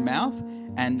over his mouth,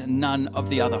 and none of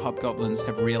the other hobgoblins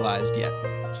have realized yet.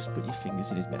 Just put your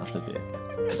fingers in his mouth a bit.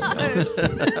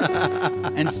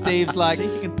 And Steve's like, see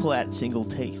if you can pull out single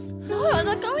teeth. No, I'm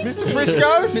not going Mr. to.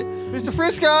 Frisco? Mr.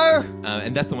 Frisco?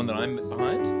 And that's the one that I'm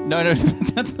behind? no,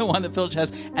 that's the one that Filch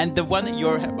has, and the one that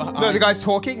you're behind. No, the guy's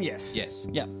talking? Yes. Yes.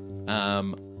 Yeah.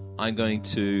 I'm going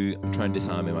to try and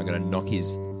disarm him. I'm going to knock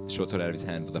his short sword out of his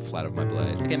hand with the flat of my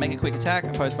blade. Okay, make a quick attack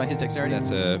opposed by his dexterity.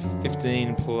 That's a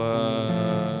 15 plus...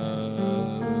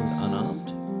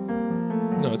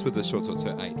 Unarmed? No, it's with the short sword, so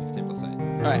 8. 15 plus 8. All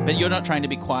right, but you're not trying to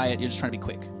be quiet. You're just trying to be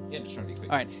quick. Yeah, I'm just trying to be quick.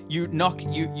 All right, you knock,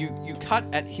 you cut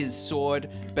at his sword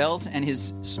belt, and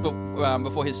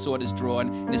before his sword is drawn,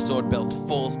 and his sword belt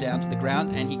falls down to the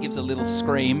ground, and he gives a little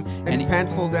scream, And his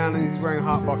pants fall down and he's wearing a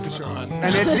heart boxer shorts.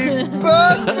 And it's his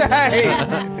birthday!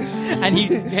 and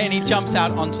he jumps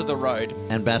out onto the road.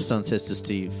 And Baston says to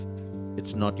Steve,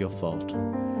 "It's not your fault.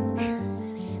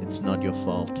 It's not your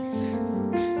fault.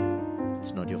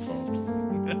 It's not your fault."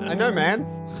 I know, man.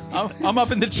 I'm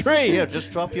up in the tree. Yeah,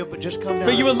 just come down.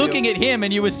 But you were looking at him,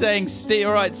 and you were saying, "Steve,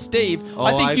 all right, Steve." Oh,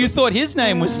 I think you thought his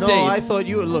name was Steve. No, I thought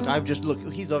you. Look,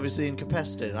 he's obviously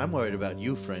incapacitated. I'm worried about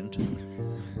you, friend.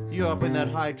 You're up in that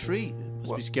high tree.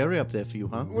 Must be scary up there for you,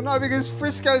 huh? Well, no, because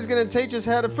Frisco's going to teach us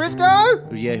how to... Frisco?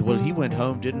 Yeah, well, he went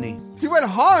home, didn't he? He went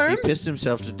home? He pissed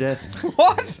himself to death.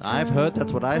 What? I've heard.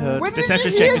 That's what I heard. When did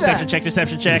Deception you check, hear deception that? check,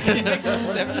 deception check.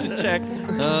 Deception check.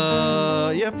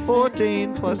 Yeah,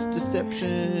 14 plus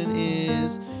deception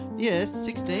is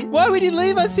 16. Why would he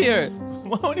leave us here?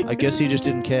 I guess he just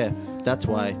didn't care. That's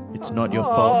why. It's not your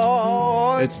fault.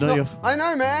 Oh, It's not your I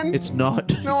know, man. It's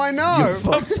not. No, I know. your fault.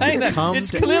 Stop saying that. Come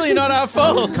It's down. clearly not our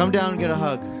fault. Come down and get a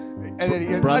hug. And then he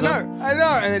goes, Brother. I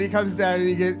know. And then he comes down and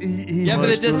he gets... He Yeah, but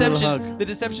Let's do a little hug. the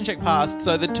deception check passed,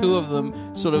 so the two of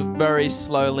them sort of very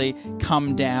slowly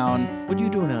come down. What are you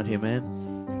doing out here, man?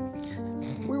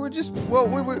 we were just... Well,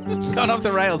 we were... It's gone off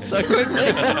the rails so quickly. we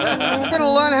were going to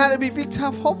learn how to be big,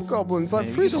 tough hobgoblins like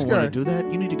You Frisco. don't want to do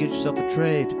that. You need to get yourself a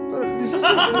trade. But this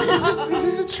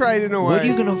is a trade in a way. What are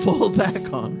you going to fall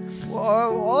back on?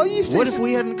 Well, you see... What if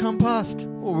we hadn't come past?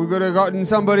 Well, we could have gotten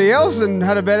somebody else and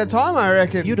had a better time, I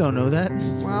reckon. You don't know that.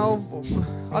 Well,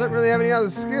 I don't really have any other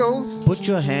skills. Put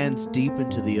your hands deep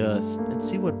into the earth and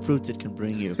see what fruits it can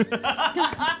bring you.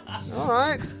 All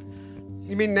right.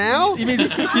 You mean now? You mean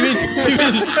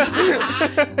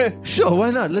Sure, why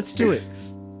not? Let's do it.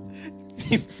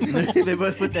 They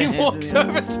both put their he hands walks in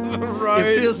the over to the road.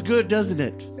 It feels good, doesn't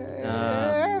it?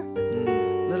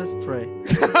 Let us pray.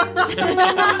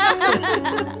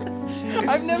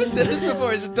 I've never said this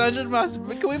before as a dungeon master,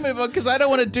 but can we move on? Because I don't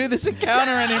want to do this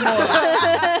encounter anymore.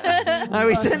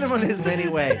 We send him on his merry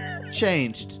way.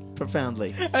 Changed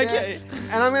profoundly. Okay.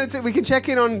 And I'm gonna. We can check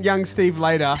in on young Steve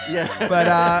later. Yeah.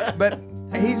 But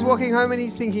he's walking home and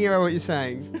he's thinking about what you're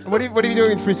saying. What are you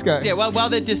doing with Frisco? So yeah, while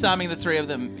they're disarming the three of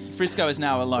them, Frisco is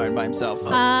now alone by himself.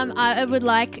 I would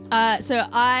like.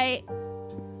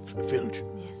 Filch,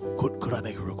 could I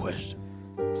make a request?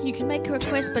 You can make a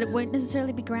request, but it won't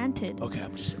necessarily be granted. Okay,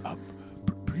 I'm just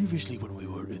previously when we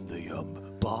were in the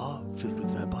bar filled with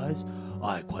vampires,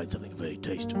 I acquired something of a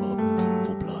taste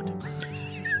for blood,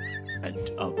 and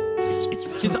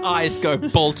it's His eyes go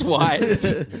bolt wide.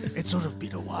 it's sort of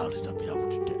been a while since I've been able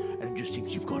to do, and it just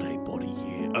seems you've got a body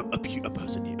here, a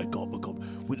person here, a goblin,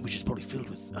 which is probably filled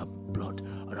with blood,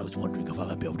 and I was wondering if I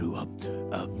might be able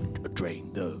to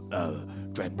drain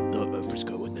the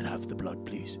Frisco and then have the blood,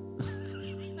 please.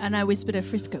 And I whispered to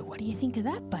Frisco, "What do you think of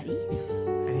that, buddy?"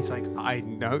 And he's like, I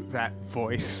know that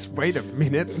voice. Wait a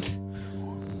minute.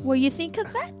 What do you think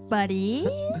of that, buddy?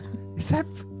 Is that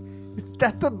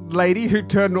the lady who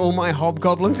turned all my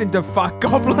hobgoblins into fuck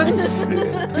goblins?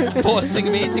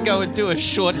 Forcing me to go and do a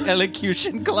short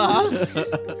elocution class.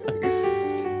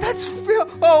 That's Phil.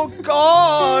 Oh,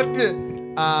 God.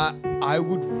 I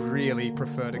would really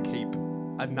prefer to keep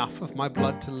enough of my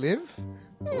blood to live.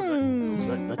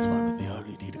 That's fine with me. I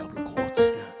only need a couple of quarts.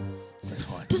 Yeah, that's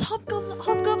fine. Does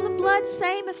hobgoblin blood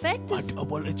same effect as...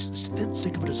 Well, let's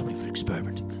think of it as something for an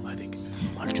experiment. I think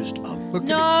I'll just Look,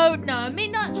 No, me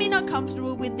not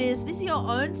comfortable with this. This is your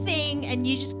own thing, and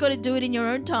you just got to do it in your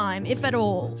own time, if at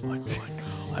all. fine.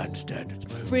 I understand. It's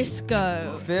my own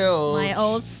Frisco, Phil. my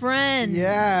old friend.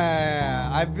 Yeah,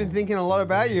 I've been thinking a lot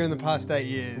about you in the past 8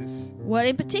 years. What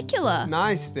in particular?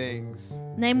 Nice things.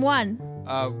 Name one.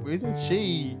 Isn't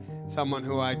she someone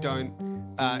who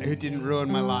who didn't ruin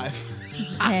my life?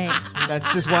 Hey,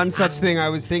 That's just one such thing I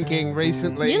was thinking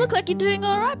recently. you look like you're doing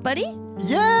all right, buddy.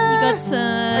 Yeah. You got some.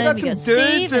 I got you some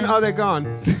dudes Steve and they're gone.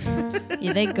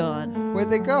 yeah, they're gone. Where'd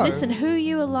they go? Listen, who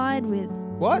you allied with?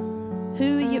 What?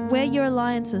 Where your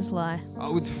alliances lie?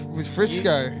 With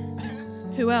Frisco.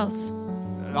 Who else?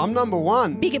 I'm number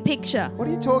one. Bigger picture. What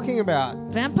are you talking about?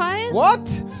 Vampires? What?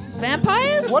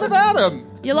 Vampires? What about them?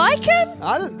 You like him?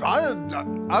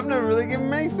 I've never really given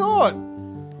them any thought.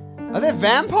 Are there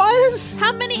vampires?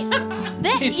 How many?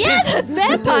 They're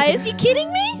vampires. You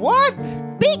kidding me? What?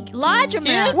 Big, large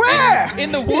amounts. Where?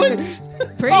 In the woods?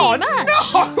 Pretty much.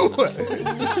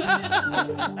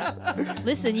 No!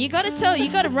 Listen, you got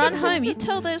to run home. You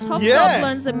tell those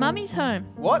hobgoblins that Mummy's home.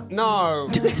 What? No.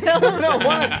 I don't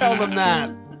want to tell them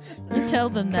that. You tell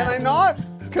them that. Can I not?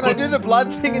 Can I do the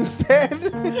blood thing instead?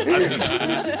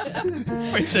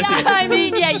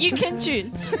 You can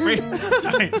choose.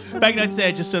 Sorry, Banknote's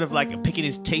there just sort of like picking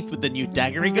his teeth with the new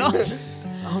dagger he got.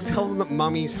 I'll tell them that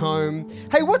Mummy's home.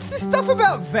 Hey, what's this stuff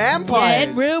about vampires?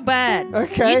 Yeah, real bad.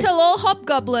 Okay. You tell all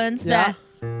hobgoblins Yeah.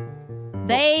 that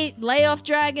they lay off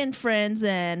dragon friends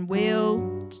and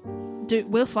we'll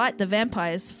fight the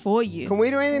vampires for you. Can we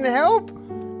do anything to help?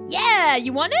 Yeah,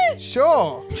 you want to?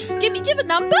 Sure. Give me a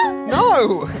number?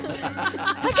 No.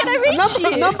 How can I reach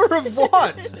you? Number of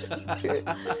what?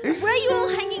 Where are you all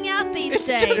hanging out these It's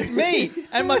days? just me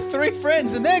and my three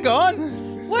friends, and they're gone.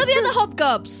 Where are the other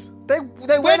hobgobs? They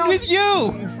Went on- with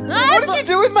you. What did you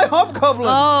do with my hobgoblin?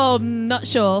 Oh, not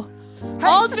sure.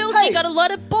 Old Filch, you got a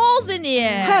lot of balls in the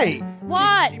air. Hey.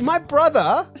 What? My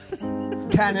brother,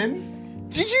 Cannon.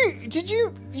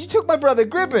 You took my brother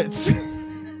Gribbets.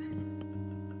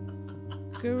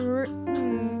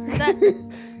 That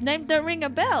name don't ring a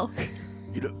bell.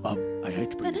 You know, I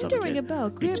hate to bring this That up don't ring again. a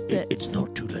bell. Gribbet. It's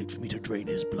not too late for me to drain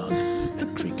his blood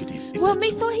and drink it if Well,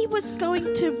 that's- me thought he was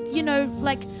going to,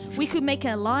 we could make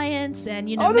an alliance and,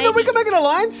 Oh, no, we can make an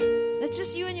alliance. It's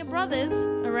just you and your brothers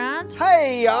around.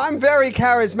 Hey, I'm very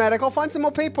charismatic. I'll find some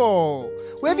more people.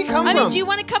 Where have you come from? Do you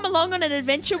want to come along on an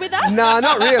adventure with us? Nah,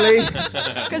 not really.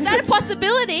 Because that's a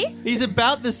possibility. He's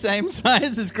about the same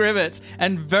size as Gribbets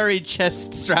and very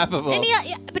chest strappable.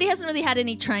 But he hasn't really had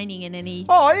any training in any...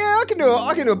 Oh, yeah, I can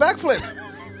do a backflip.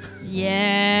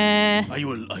 Yeah. Are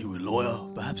you a lawyer,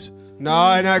 perhaps? No,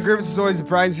 Gribbets is always the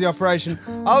brains of the operation.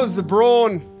 I was the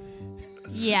brawn.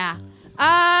 Yeah.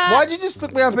 Why'd you just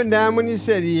look me up and down when you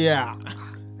said yeah?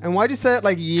 And why'd you say it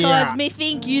like yeah? Because me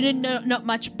think you didn't know not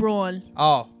much brawn.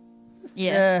 Oh.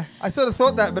 Yeah. Yeah, I sort of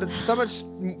thought that, but it's so much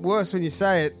worse when you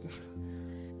say it.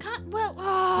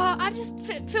 I just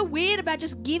feel weird about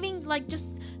just giving,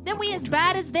 then we as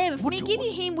bad as them. If we give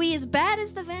you him, we as bad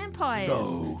as the vampires.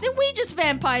 No. Then we just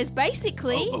vampires,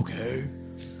 basically. Oh, okay.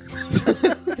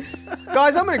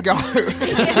 Guys, I'm gonna go.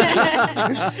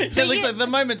 It looks like the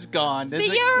moment's gone. But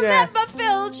you remember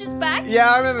Filch is back?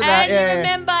 Yeah, I remember that. And you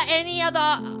remember any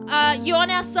other, you're on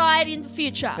our side in the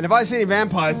future. And if I see any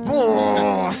vampires,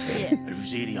 If you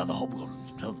see any other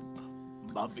hobgoblins, tell them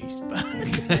Mummy's back.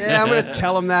 yeah, I'm gonna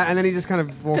tell him that, and then he just kind of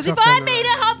walks Because off. if I down the meet road.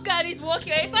 a hobgoblin, he's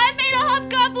walking away. If I meet a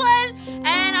hobgoblin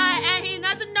and he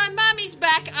doesn't know Mummy's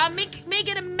back, I'm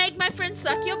gonna make my friend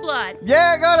suck your blood.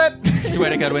 Yeah, got it.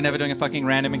 Swear to God, we're never doing a fucking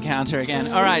random encounter again.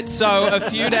 All right, so a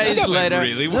few days later,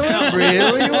 really well.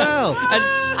 Really well.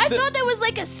 I thought there was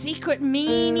like a secret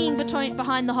meaning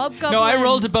behind the hobgoblin. No, I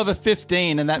rolled above a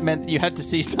 15, and that meant you had to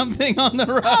see something on the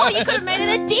road. Oh, you could have made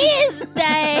it a deer's,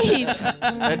 Dave.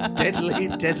 A deadly,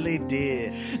 deadly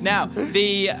deer. Now,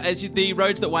 the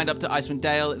roads that wind up to Icewind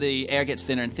Dale, the air gets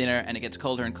thinner and thinner, and it gets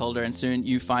colder and colder, and soon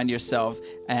you find yourself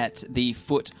at the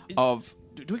foot of...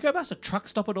 Do we go past a truck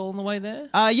stop at all on the way there?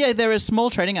 Yeah, there are small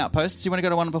trading outposts. You want to go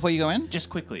to one before you go in? Just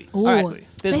quickly. Ooh. All right.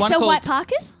 There's They one sell called... white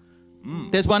parkas?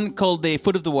 There's one called the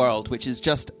Foot of the World, which is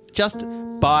just in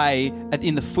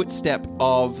the footstep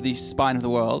of the spine of the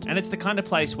world. And it's the kind of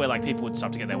place where people would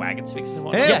stop to get their wagons fixed and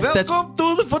whatnot. Hey, Yes, that's- welcome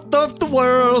to the foot of the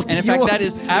world. And in fact, that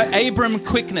is Abram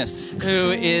Quickness,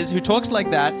 who talks like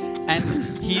that, and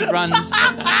he runs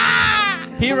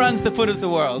the Foot of the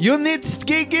World. You need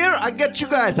ski gear? I get you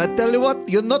guys. I tell you what,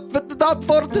 you're not fitted out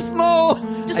for the snow.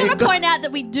 Just I want to got- point out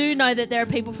that we do know that there are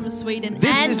people from Sweden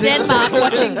This and is Denmark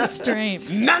watching the stream.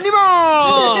 Not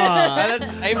anymore.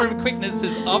 That's Abram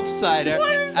Quickness's offsider,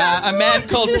 a man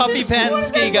called Puffy Pants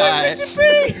Ski Guy.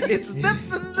 It's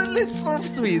definitely from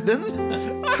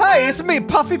Sweden. Hey, it's me,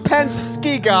 Puffy Pants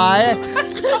Ski Guy.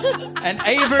 And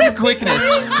Abram Quickness,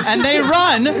 and they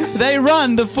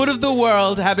run the Foot of the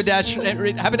World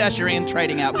haberdashery and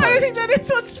trading outpost. that is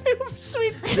what's from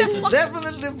Sweden. It's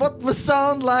definitely what we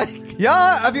sound like.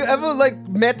 Yeah, have you ever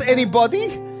met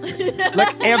anybody?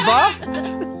 Ever?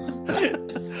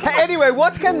 Hey, anyway,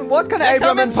 what can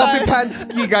Abram and Puffy Pants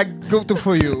Ski Guy go to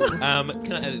for you? Can I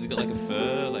got a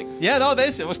fur? Yeah, no,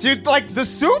 there's it. Do you like the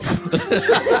soup?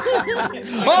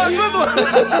 Oh, good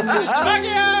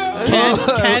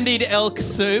one. Candied elk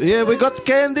soup. Yeah, we got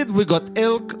candid, we got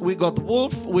elk, we got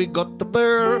wolf, we got the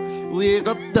bear, we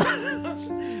got the...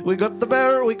 We got the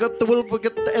bear, we got the wolf, we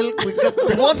got the elk, we got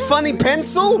the... Want funny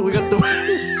pencil? We got the...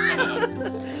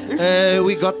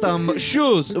 we got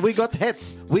shoes, we got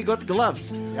hats, we got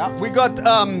gloves. Yeah, we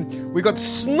got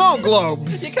snow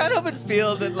globes. You can't help but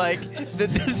feel that that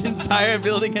this entire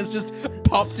building has just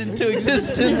popped into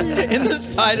existence in the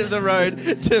side of the road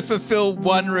to fulfill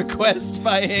one request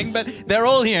by Hing, but they're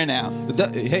all here now.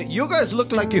 Hey, you guys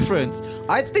look like your friends.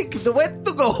 I think the way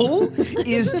to go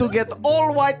is to get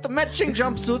all white matching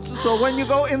jumpsuits, so when you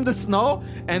go in the snow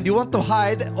and you want to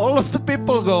hide, all of the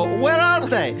people go, where are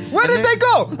they? Where did they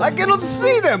go? I cannot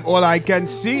see them. All I can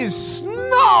see is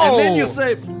snow. And then you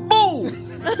say, boo!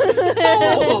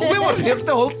 Oh, we were here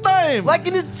the whole time. Like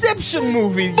an Inception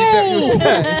movie. You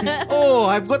say. Oh,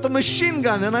 I've got a machine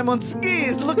gun and I'm on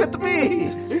skis. Look at me.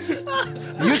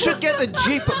 You should get a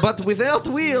Jeep, but without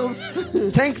wheels.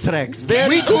 Tank tracks.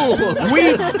 Very cool.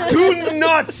 We do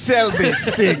not sell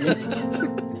this thing.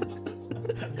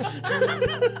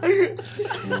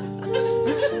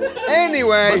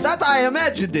 Anyway. But that I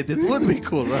imagined it. It would be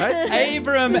cool, right?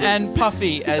 Abram and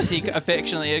Puffy, as he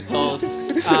affectionately is called,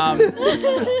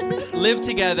 live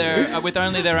together with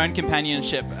only their own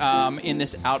companionship in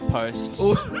this outpost,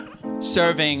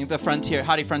 serving the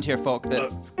hardy frontier folk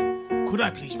that... Could I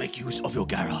please make use of your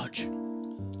garage?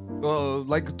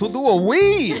 To do a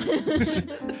wee?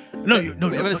 No.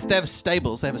 They have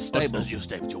stables. They have a stable. Your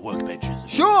stables, your workbenches.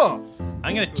 Sure.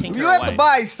 I'm going to tinker You have away. to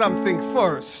buy something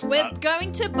first. We're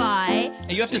going to buy...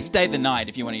 You have to stay the night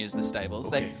if you want to use the stables.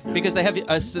 Okay. Because they have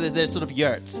there's sort of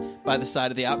yurts by the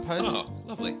side of the outpost. Oh,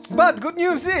 lovely. But good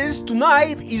news is,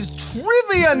 tonight is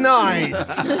trivia night.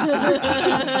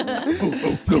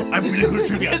 No, I'm really good at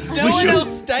trivia. There's no one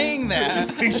else staying there.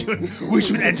 We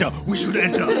should enter. We should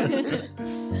enter.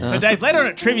 So, Dave, later on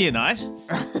at trivia night...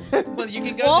 Well, you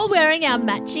can go... All wearing our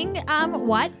matching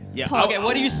white Yeah. polo. Okay,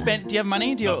 what do you spend? Do you have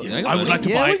money? Do you... I would like to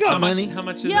Yeah, buy... we got How much? money. How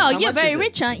much is Yeah, it? you're much very is it?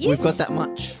 rich, aren't you? We've got that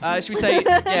much. should we say...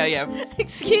 Yeah.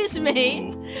 Excuse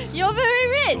me. You're very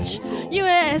rich. You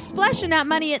were splashing out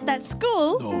money at that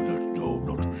school. No,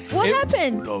 not rich. What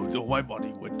happened? No, my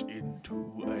money went into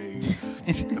a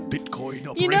Bitcoin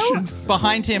operation. You know,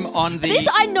 Behind him on the...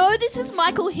 I know this is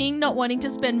Michael Hing not wanting to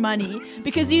spend money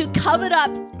because you covered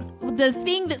up the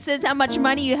thing that says how much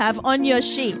money you have on your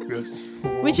sheet. Yes.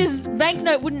 Which is,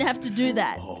 Banknote wouldn't have to do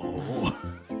that.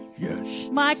 Yes.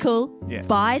 Michael, Yeah.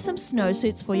 buy some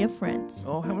snowsuits for your friends.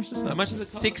 Oh, how much does that? How much does it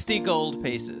cost? 60 gold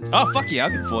pieces. Oh fuck yeah, I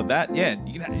can afford that. Yeah,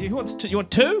 who wants two? You want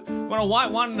two? You want a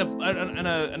white one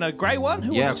and a grey one?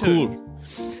 Who Yeah, wants two? cool.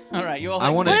 All right, you all I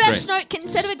have... want What it about great.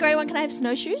 instead of a grey one, can I have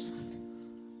snowshoes?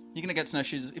 You're going to get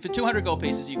snowshoes. If it's 200 gold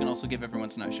pieces, you can also give everyone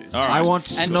snowshoes. All right. I want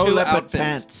And snow two leopard outfits.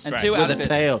 pants And Right. two with outfits. a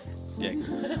tail. Yeah.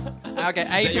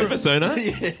 Okay, Your persona?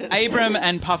 Abram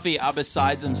and Puffy are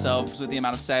beside themselves with the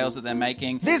amount of sales that they're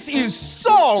making. This is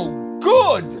so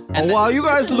good. Oh, wow, you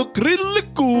guys look really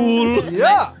cool.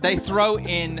 Yeah. They throw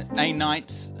in a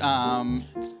night's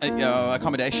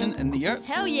accommodation in the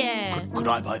yurts. Hell yeah. Could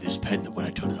I buy this pen that when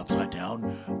I turn it upside down?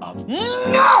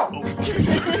 No.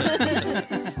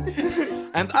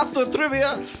 And after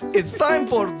trivia, it's time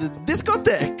for the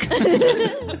discotheque.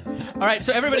 All right,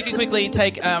 so everybody can quickly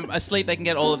take a sleep. They can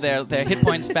get all of their hit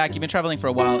points back. You've been traveling for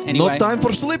a while anyway. No time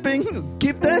for sleeping.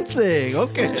 Keep dancing.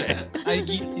 Okay.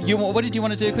 What did you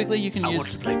want to do quickly? You can I use...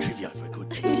 wanted to play trivia if I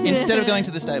could. Instead of going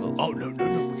to the stables. Oh, no. We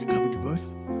can come and do both.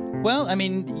 Well, I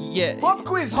mean, yeah. Pop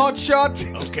quiz,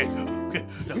 hotshot. Okay. No,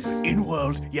 in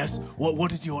world, yes.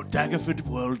 What is your Daggerford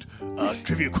world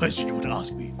trivia question you want to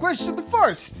ask me? Question the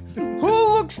first. Who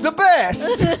looks the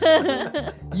best?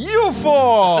 You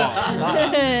four.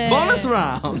 Bonus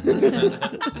round.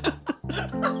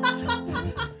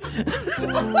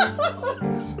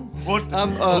 What?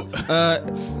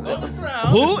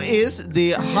 Who is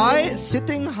the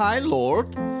sitting high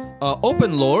lord,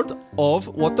 open lord of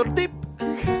Waterdeep?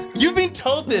 You've been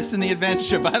told this in the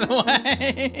adventure, by the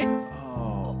way.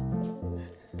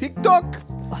 TikTok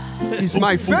is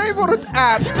my favorite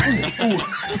app.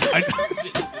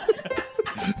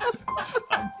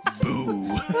 Boo.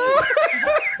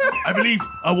 I believe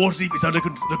Waterdeep is under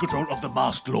the control of the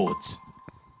Masked Lords.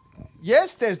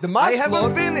 Yes, there's the I mask. haven't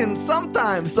lord. been in some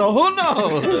time, so who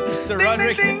knows? So ding,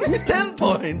 Roderick- ding, ding, 10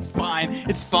 points. Fine.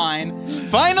 It's fine.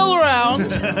 Final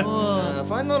round.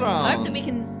 Final I hope round. that we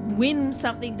can win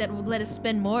something that will let us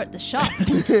spend more at the shop.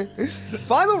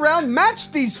 Final round.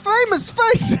 Match these famous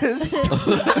faces.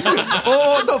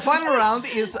 The final round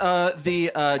is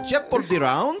the Jeopardy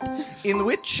round, in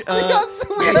which we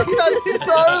have done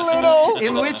so little.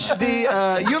 in which the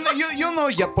you know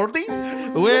Jeopardy,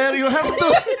 where you have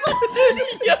to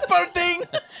Jeopardy.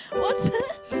 What's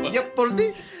that?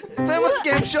 Jeopardy, famous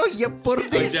game show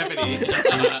Jeopardy, Japanese.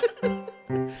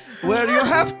 where you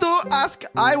have to ask.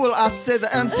 I will say the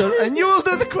answer, and you will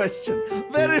do the question.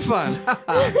 Very fun.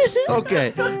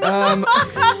 Okay.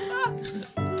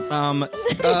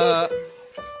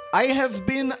 I have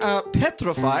been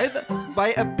petrified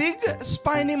by a big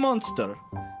spiny monster.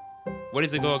 What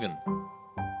is a gorgon?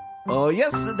 Oh,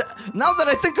 yes. Now that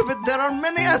I think of it, there are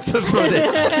many answers for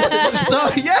this. So,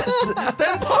 yes,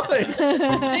 10 points.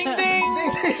 Ding, ding, ding,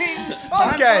 ding.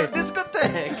 Okay. Time for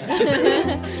discotheque.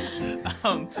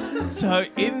 So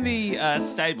in the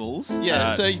stables,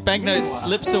 Yeah, so Banknote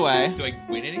slips away. Do I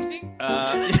win anything?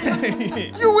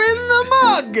 You win the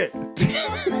mug.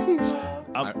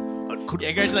 Yeah,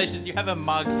 congratulations. You have a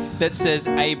mug that says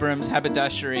Abrams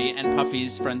Haberdashery and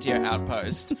Puffy's Frontier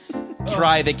Outpost.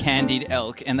 Try the candied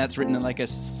elk, and that's written in like a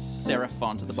serif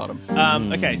font at the bottom.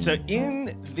 okay, so in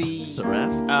the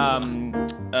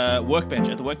workbench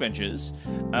at the workbenches,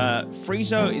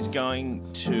 Friezo is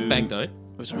going to Banknote.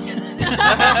 Oh, sorry. Yeah,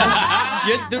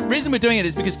 the reason we're doing it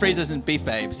is because Frieza's in Beef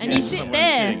Babes. And Yeah. you sit Someone's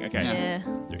there. sitting, okay. Yeah.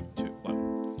 3, 2,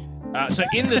 1. So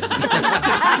in this,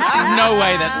 There's no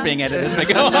way that's being edited. But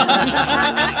go on.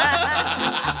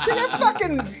 She got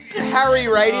fucking Harry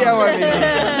radio over here.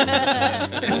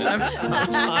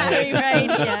 Harry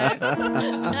Radio.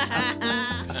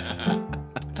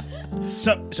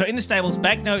 so in the stables,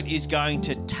 Banknote is going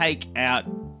to take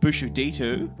out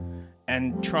Bushuditu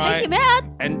and try Take him out?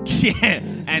 and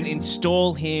and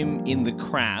install him in the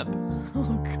crab.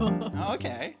 Oh,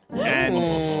 okay. And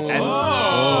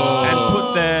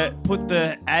put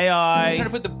the AI You're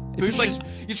trying to put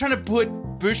you're trying to put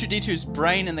Bushu-D2's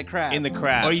brain in the crab. in the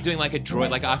crab. Or are you doing like a droid,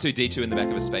 like R2-D2 in the back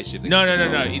of a spaceship? No,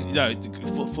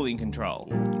 fully in control.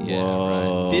 Yeah,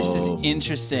 right. This is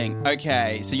interesting.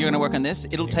 Okay, so you're going to work on this.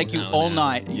 It'll take you all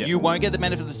night. Yeah. You won't get the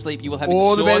benefit of sleep. You will have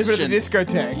Or the exhaustion. benefit of the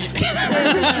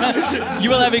discotheque. You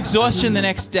will have exhaustion the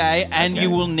next day, and you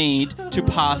will need to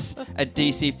pass a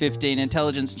DC 15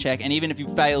 intelligence check. And even if you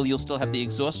fail, you'll still have the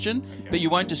exhaustion, but you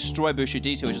won't destroy Bushu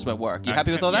D2. It just won't work. You happy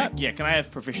with all that? Yeah. Can I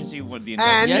have proficiency with the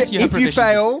And Yes, you have if you proficiency.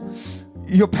 Dale,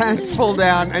 your pants fall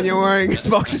down and you're wearing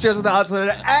boxer shorts with the hearts on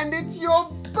it, and it's your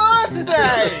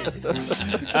birthday!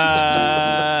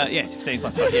 16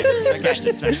 plus 5. Yeah. Smashed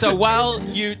it. So while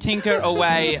you tinker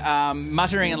away,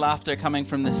 muttering and laughter coming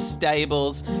from the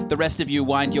stables, the rest of you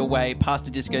wind your way past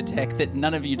a discotheque that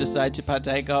none of you decide to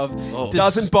partake of.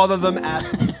 Doesn't bother them at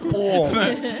all.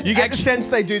 You get the sense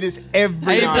they do this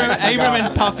every night. Abram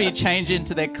and Puffy change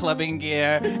into their clubbing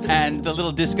gear, and the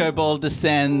little disco ball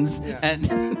descends, and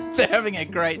they're having a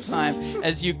great time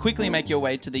as you quickly make your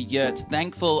way to the yurt,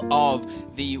 thankful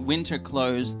of the winter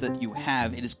clothes that you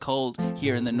have. It is cold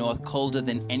here in the north, colder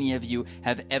than any of you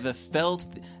have ever felt.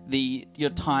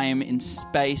 Your time in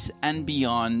space and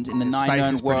beyond, in the nine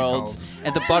known worlds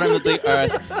at the bottom of the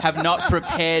earth, have not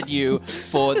prepared you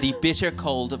for the bitter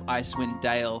cold of Icewind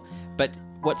Dale. But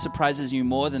what surprises you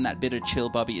more than that bitter chill,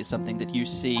 Bobby, is something that you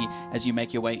see as you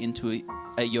make your way into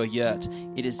your yurt.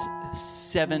 It is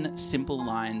 7 simple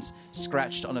lines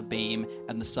scratched on a beam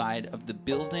on the side of the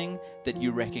building that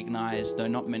you recognize, though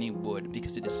not many would,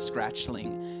 because it is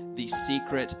scratchling the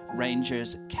secret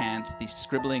Rangers Cant, the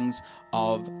scribblings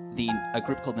of a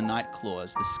group called the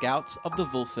Nightclaws, the Scouts of the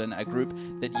Vulfen, a group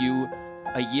that you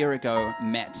a year ago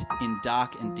met in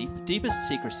dark and deepest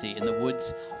secrecy in the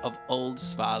woods of Old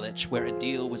Svalich, where a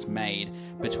deal was made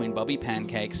between Bobby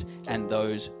Pancakes and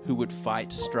those who would fight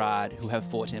Strahd, who have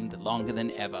fought him longer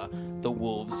than ever, the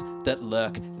wolves that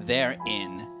lurk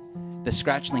therein. The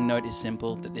scratchling note is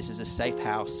simple, that this is a safe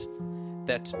house,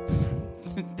 that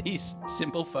these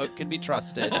simple folk can be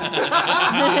trusted. And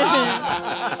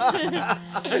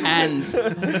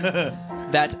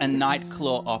that a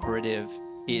Nightclaw operative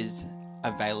is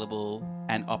available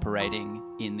and operating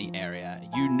in the area.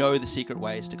 You know the secret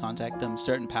ways to contact them,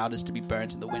 certain powders to be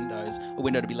burnt in the windows, a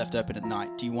window to be left open at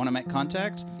night. Do you want to make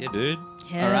contact? Yeah, dude.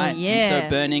 Hell All right. yeah. And so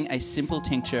burning a simple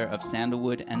tincture of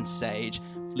sandalwood and sage,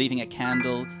 leaving a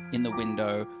candle in the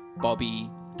window, Bobby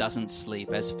doesn't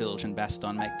sleep as Filge and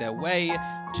Baston make their way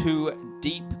to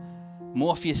deep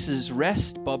Morpheus's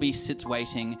rest. Bobby sits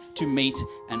waiting to meet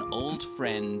an old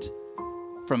friend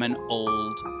from an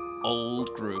old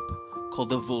group called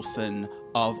the Vulfen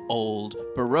of Old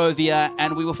Barovia,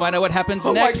 and we will find out what happens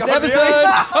next episode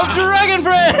of Dragon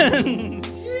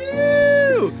Friends!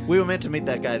 Woo! We were meant to meet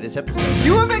that guy this episode.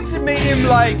 You were meant to meet him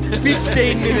like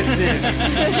 15 minutes in.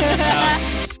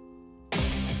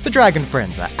 The Dragon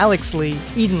Friends are Alex Lee,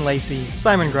 Eden Lacey,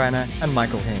 Simon Greiner, and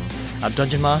Michael Hing. Our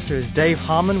Dungeon Master is Dave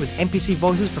Harmon, with NPC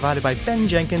voices provided by Ben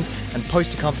Jenkins and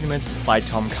post accompaniments by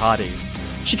Tom Cardy.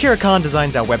 Shakira Khan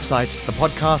designs our website. The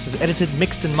podcast is edited,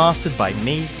 mixed and mastered by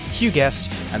me, Hugh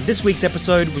Guest, and this week's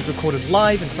episode was recorded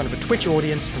live in front of a Twitch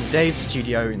audience from Dave's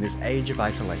studio in this age of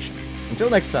isolation. Until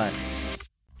next time.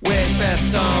 Where's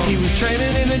Baston? He was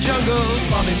training in the jungle,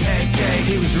 bombing pancakes.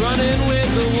 He was running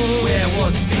with the wolves. Where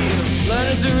was Fields?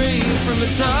 Learning to read from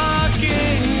the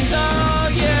talking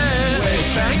dog, yeah. Where's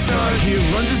Banknote? He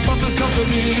runs his papa's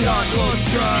company. Dark Lord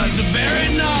Strahd. He's a very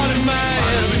naughty man.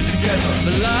 Finally together.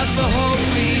 The life for hope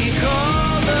we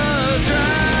call the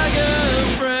Dragon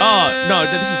Friends. Oh, no,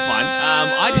 this is fine.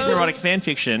 I did an erotic fan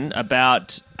fiction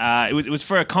about... It was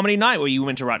for a comedy night where you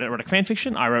went to write erotic fan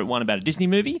fiction. I wrote one about a Disney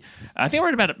movie. I think I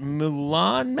wrote about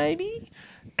Mulan, maybe?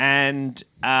 And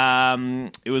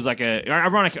it was like a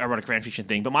ironic erotic fan fiction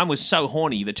thing. But mine was so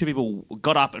horny that 2 people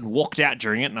got up and walked out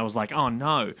during it. And I was like, oh,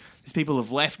 no. These people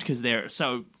have left because they're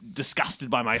so disgusted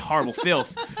by my horrible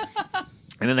filth.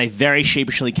 And then they very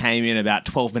sheepishly came in about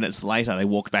 12 minutes later. They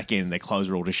walked back in, their clothes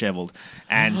were all disheveled.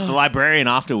 And the librarian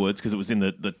afterwards, because it was in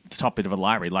the top bit of a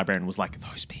library, the librarian was like,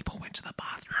 those people went to the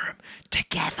bathroom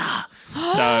together.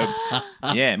 So,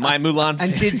 yeah, my Mulan...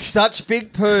 And did such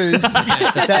big poos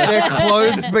that their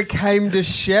clothes became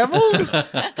disheveled?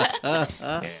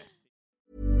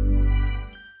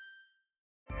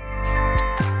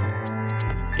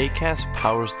 Acast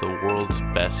powers the world's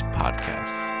best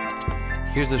podcasts.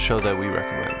 Here's a show that we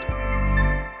recommend.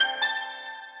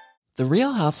 The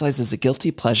Real Housewives is a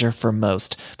guilty pleasure for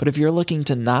most, but if you're looking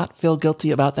to not feel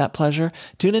guilty about that pleasure,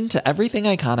 tune in to Everything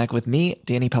Iconic with me,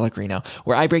 Danny Pellegrino,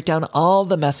 where I break down all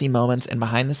the messy moments and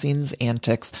behind-the-scenes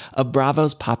antics of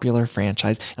Bravo's popular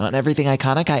franchise. And on Everything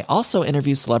Iconic, I also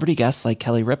interview celebrity guests like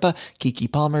Kelly Ripa,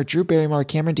 Keke Palmer, Drew Barrymore,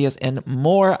 Cameron Diaz, and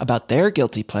more about their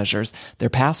guilty pleasures, their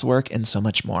past work, and so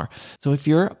much more. So if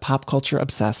you're pop culture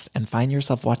obsessed and find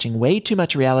yourself watching way too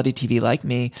much reality TV like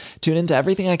me, tune in to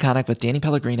Everything Iconic with Danny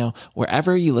Pellegrino,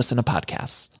 wherever you listen to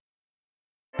podcasts.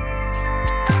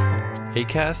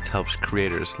 Acast helps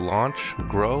creators launch,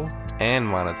 grow, and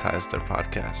monetize their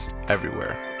podcasts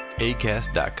everywhere.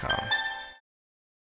 Acast.com.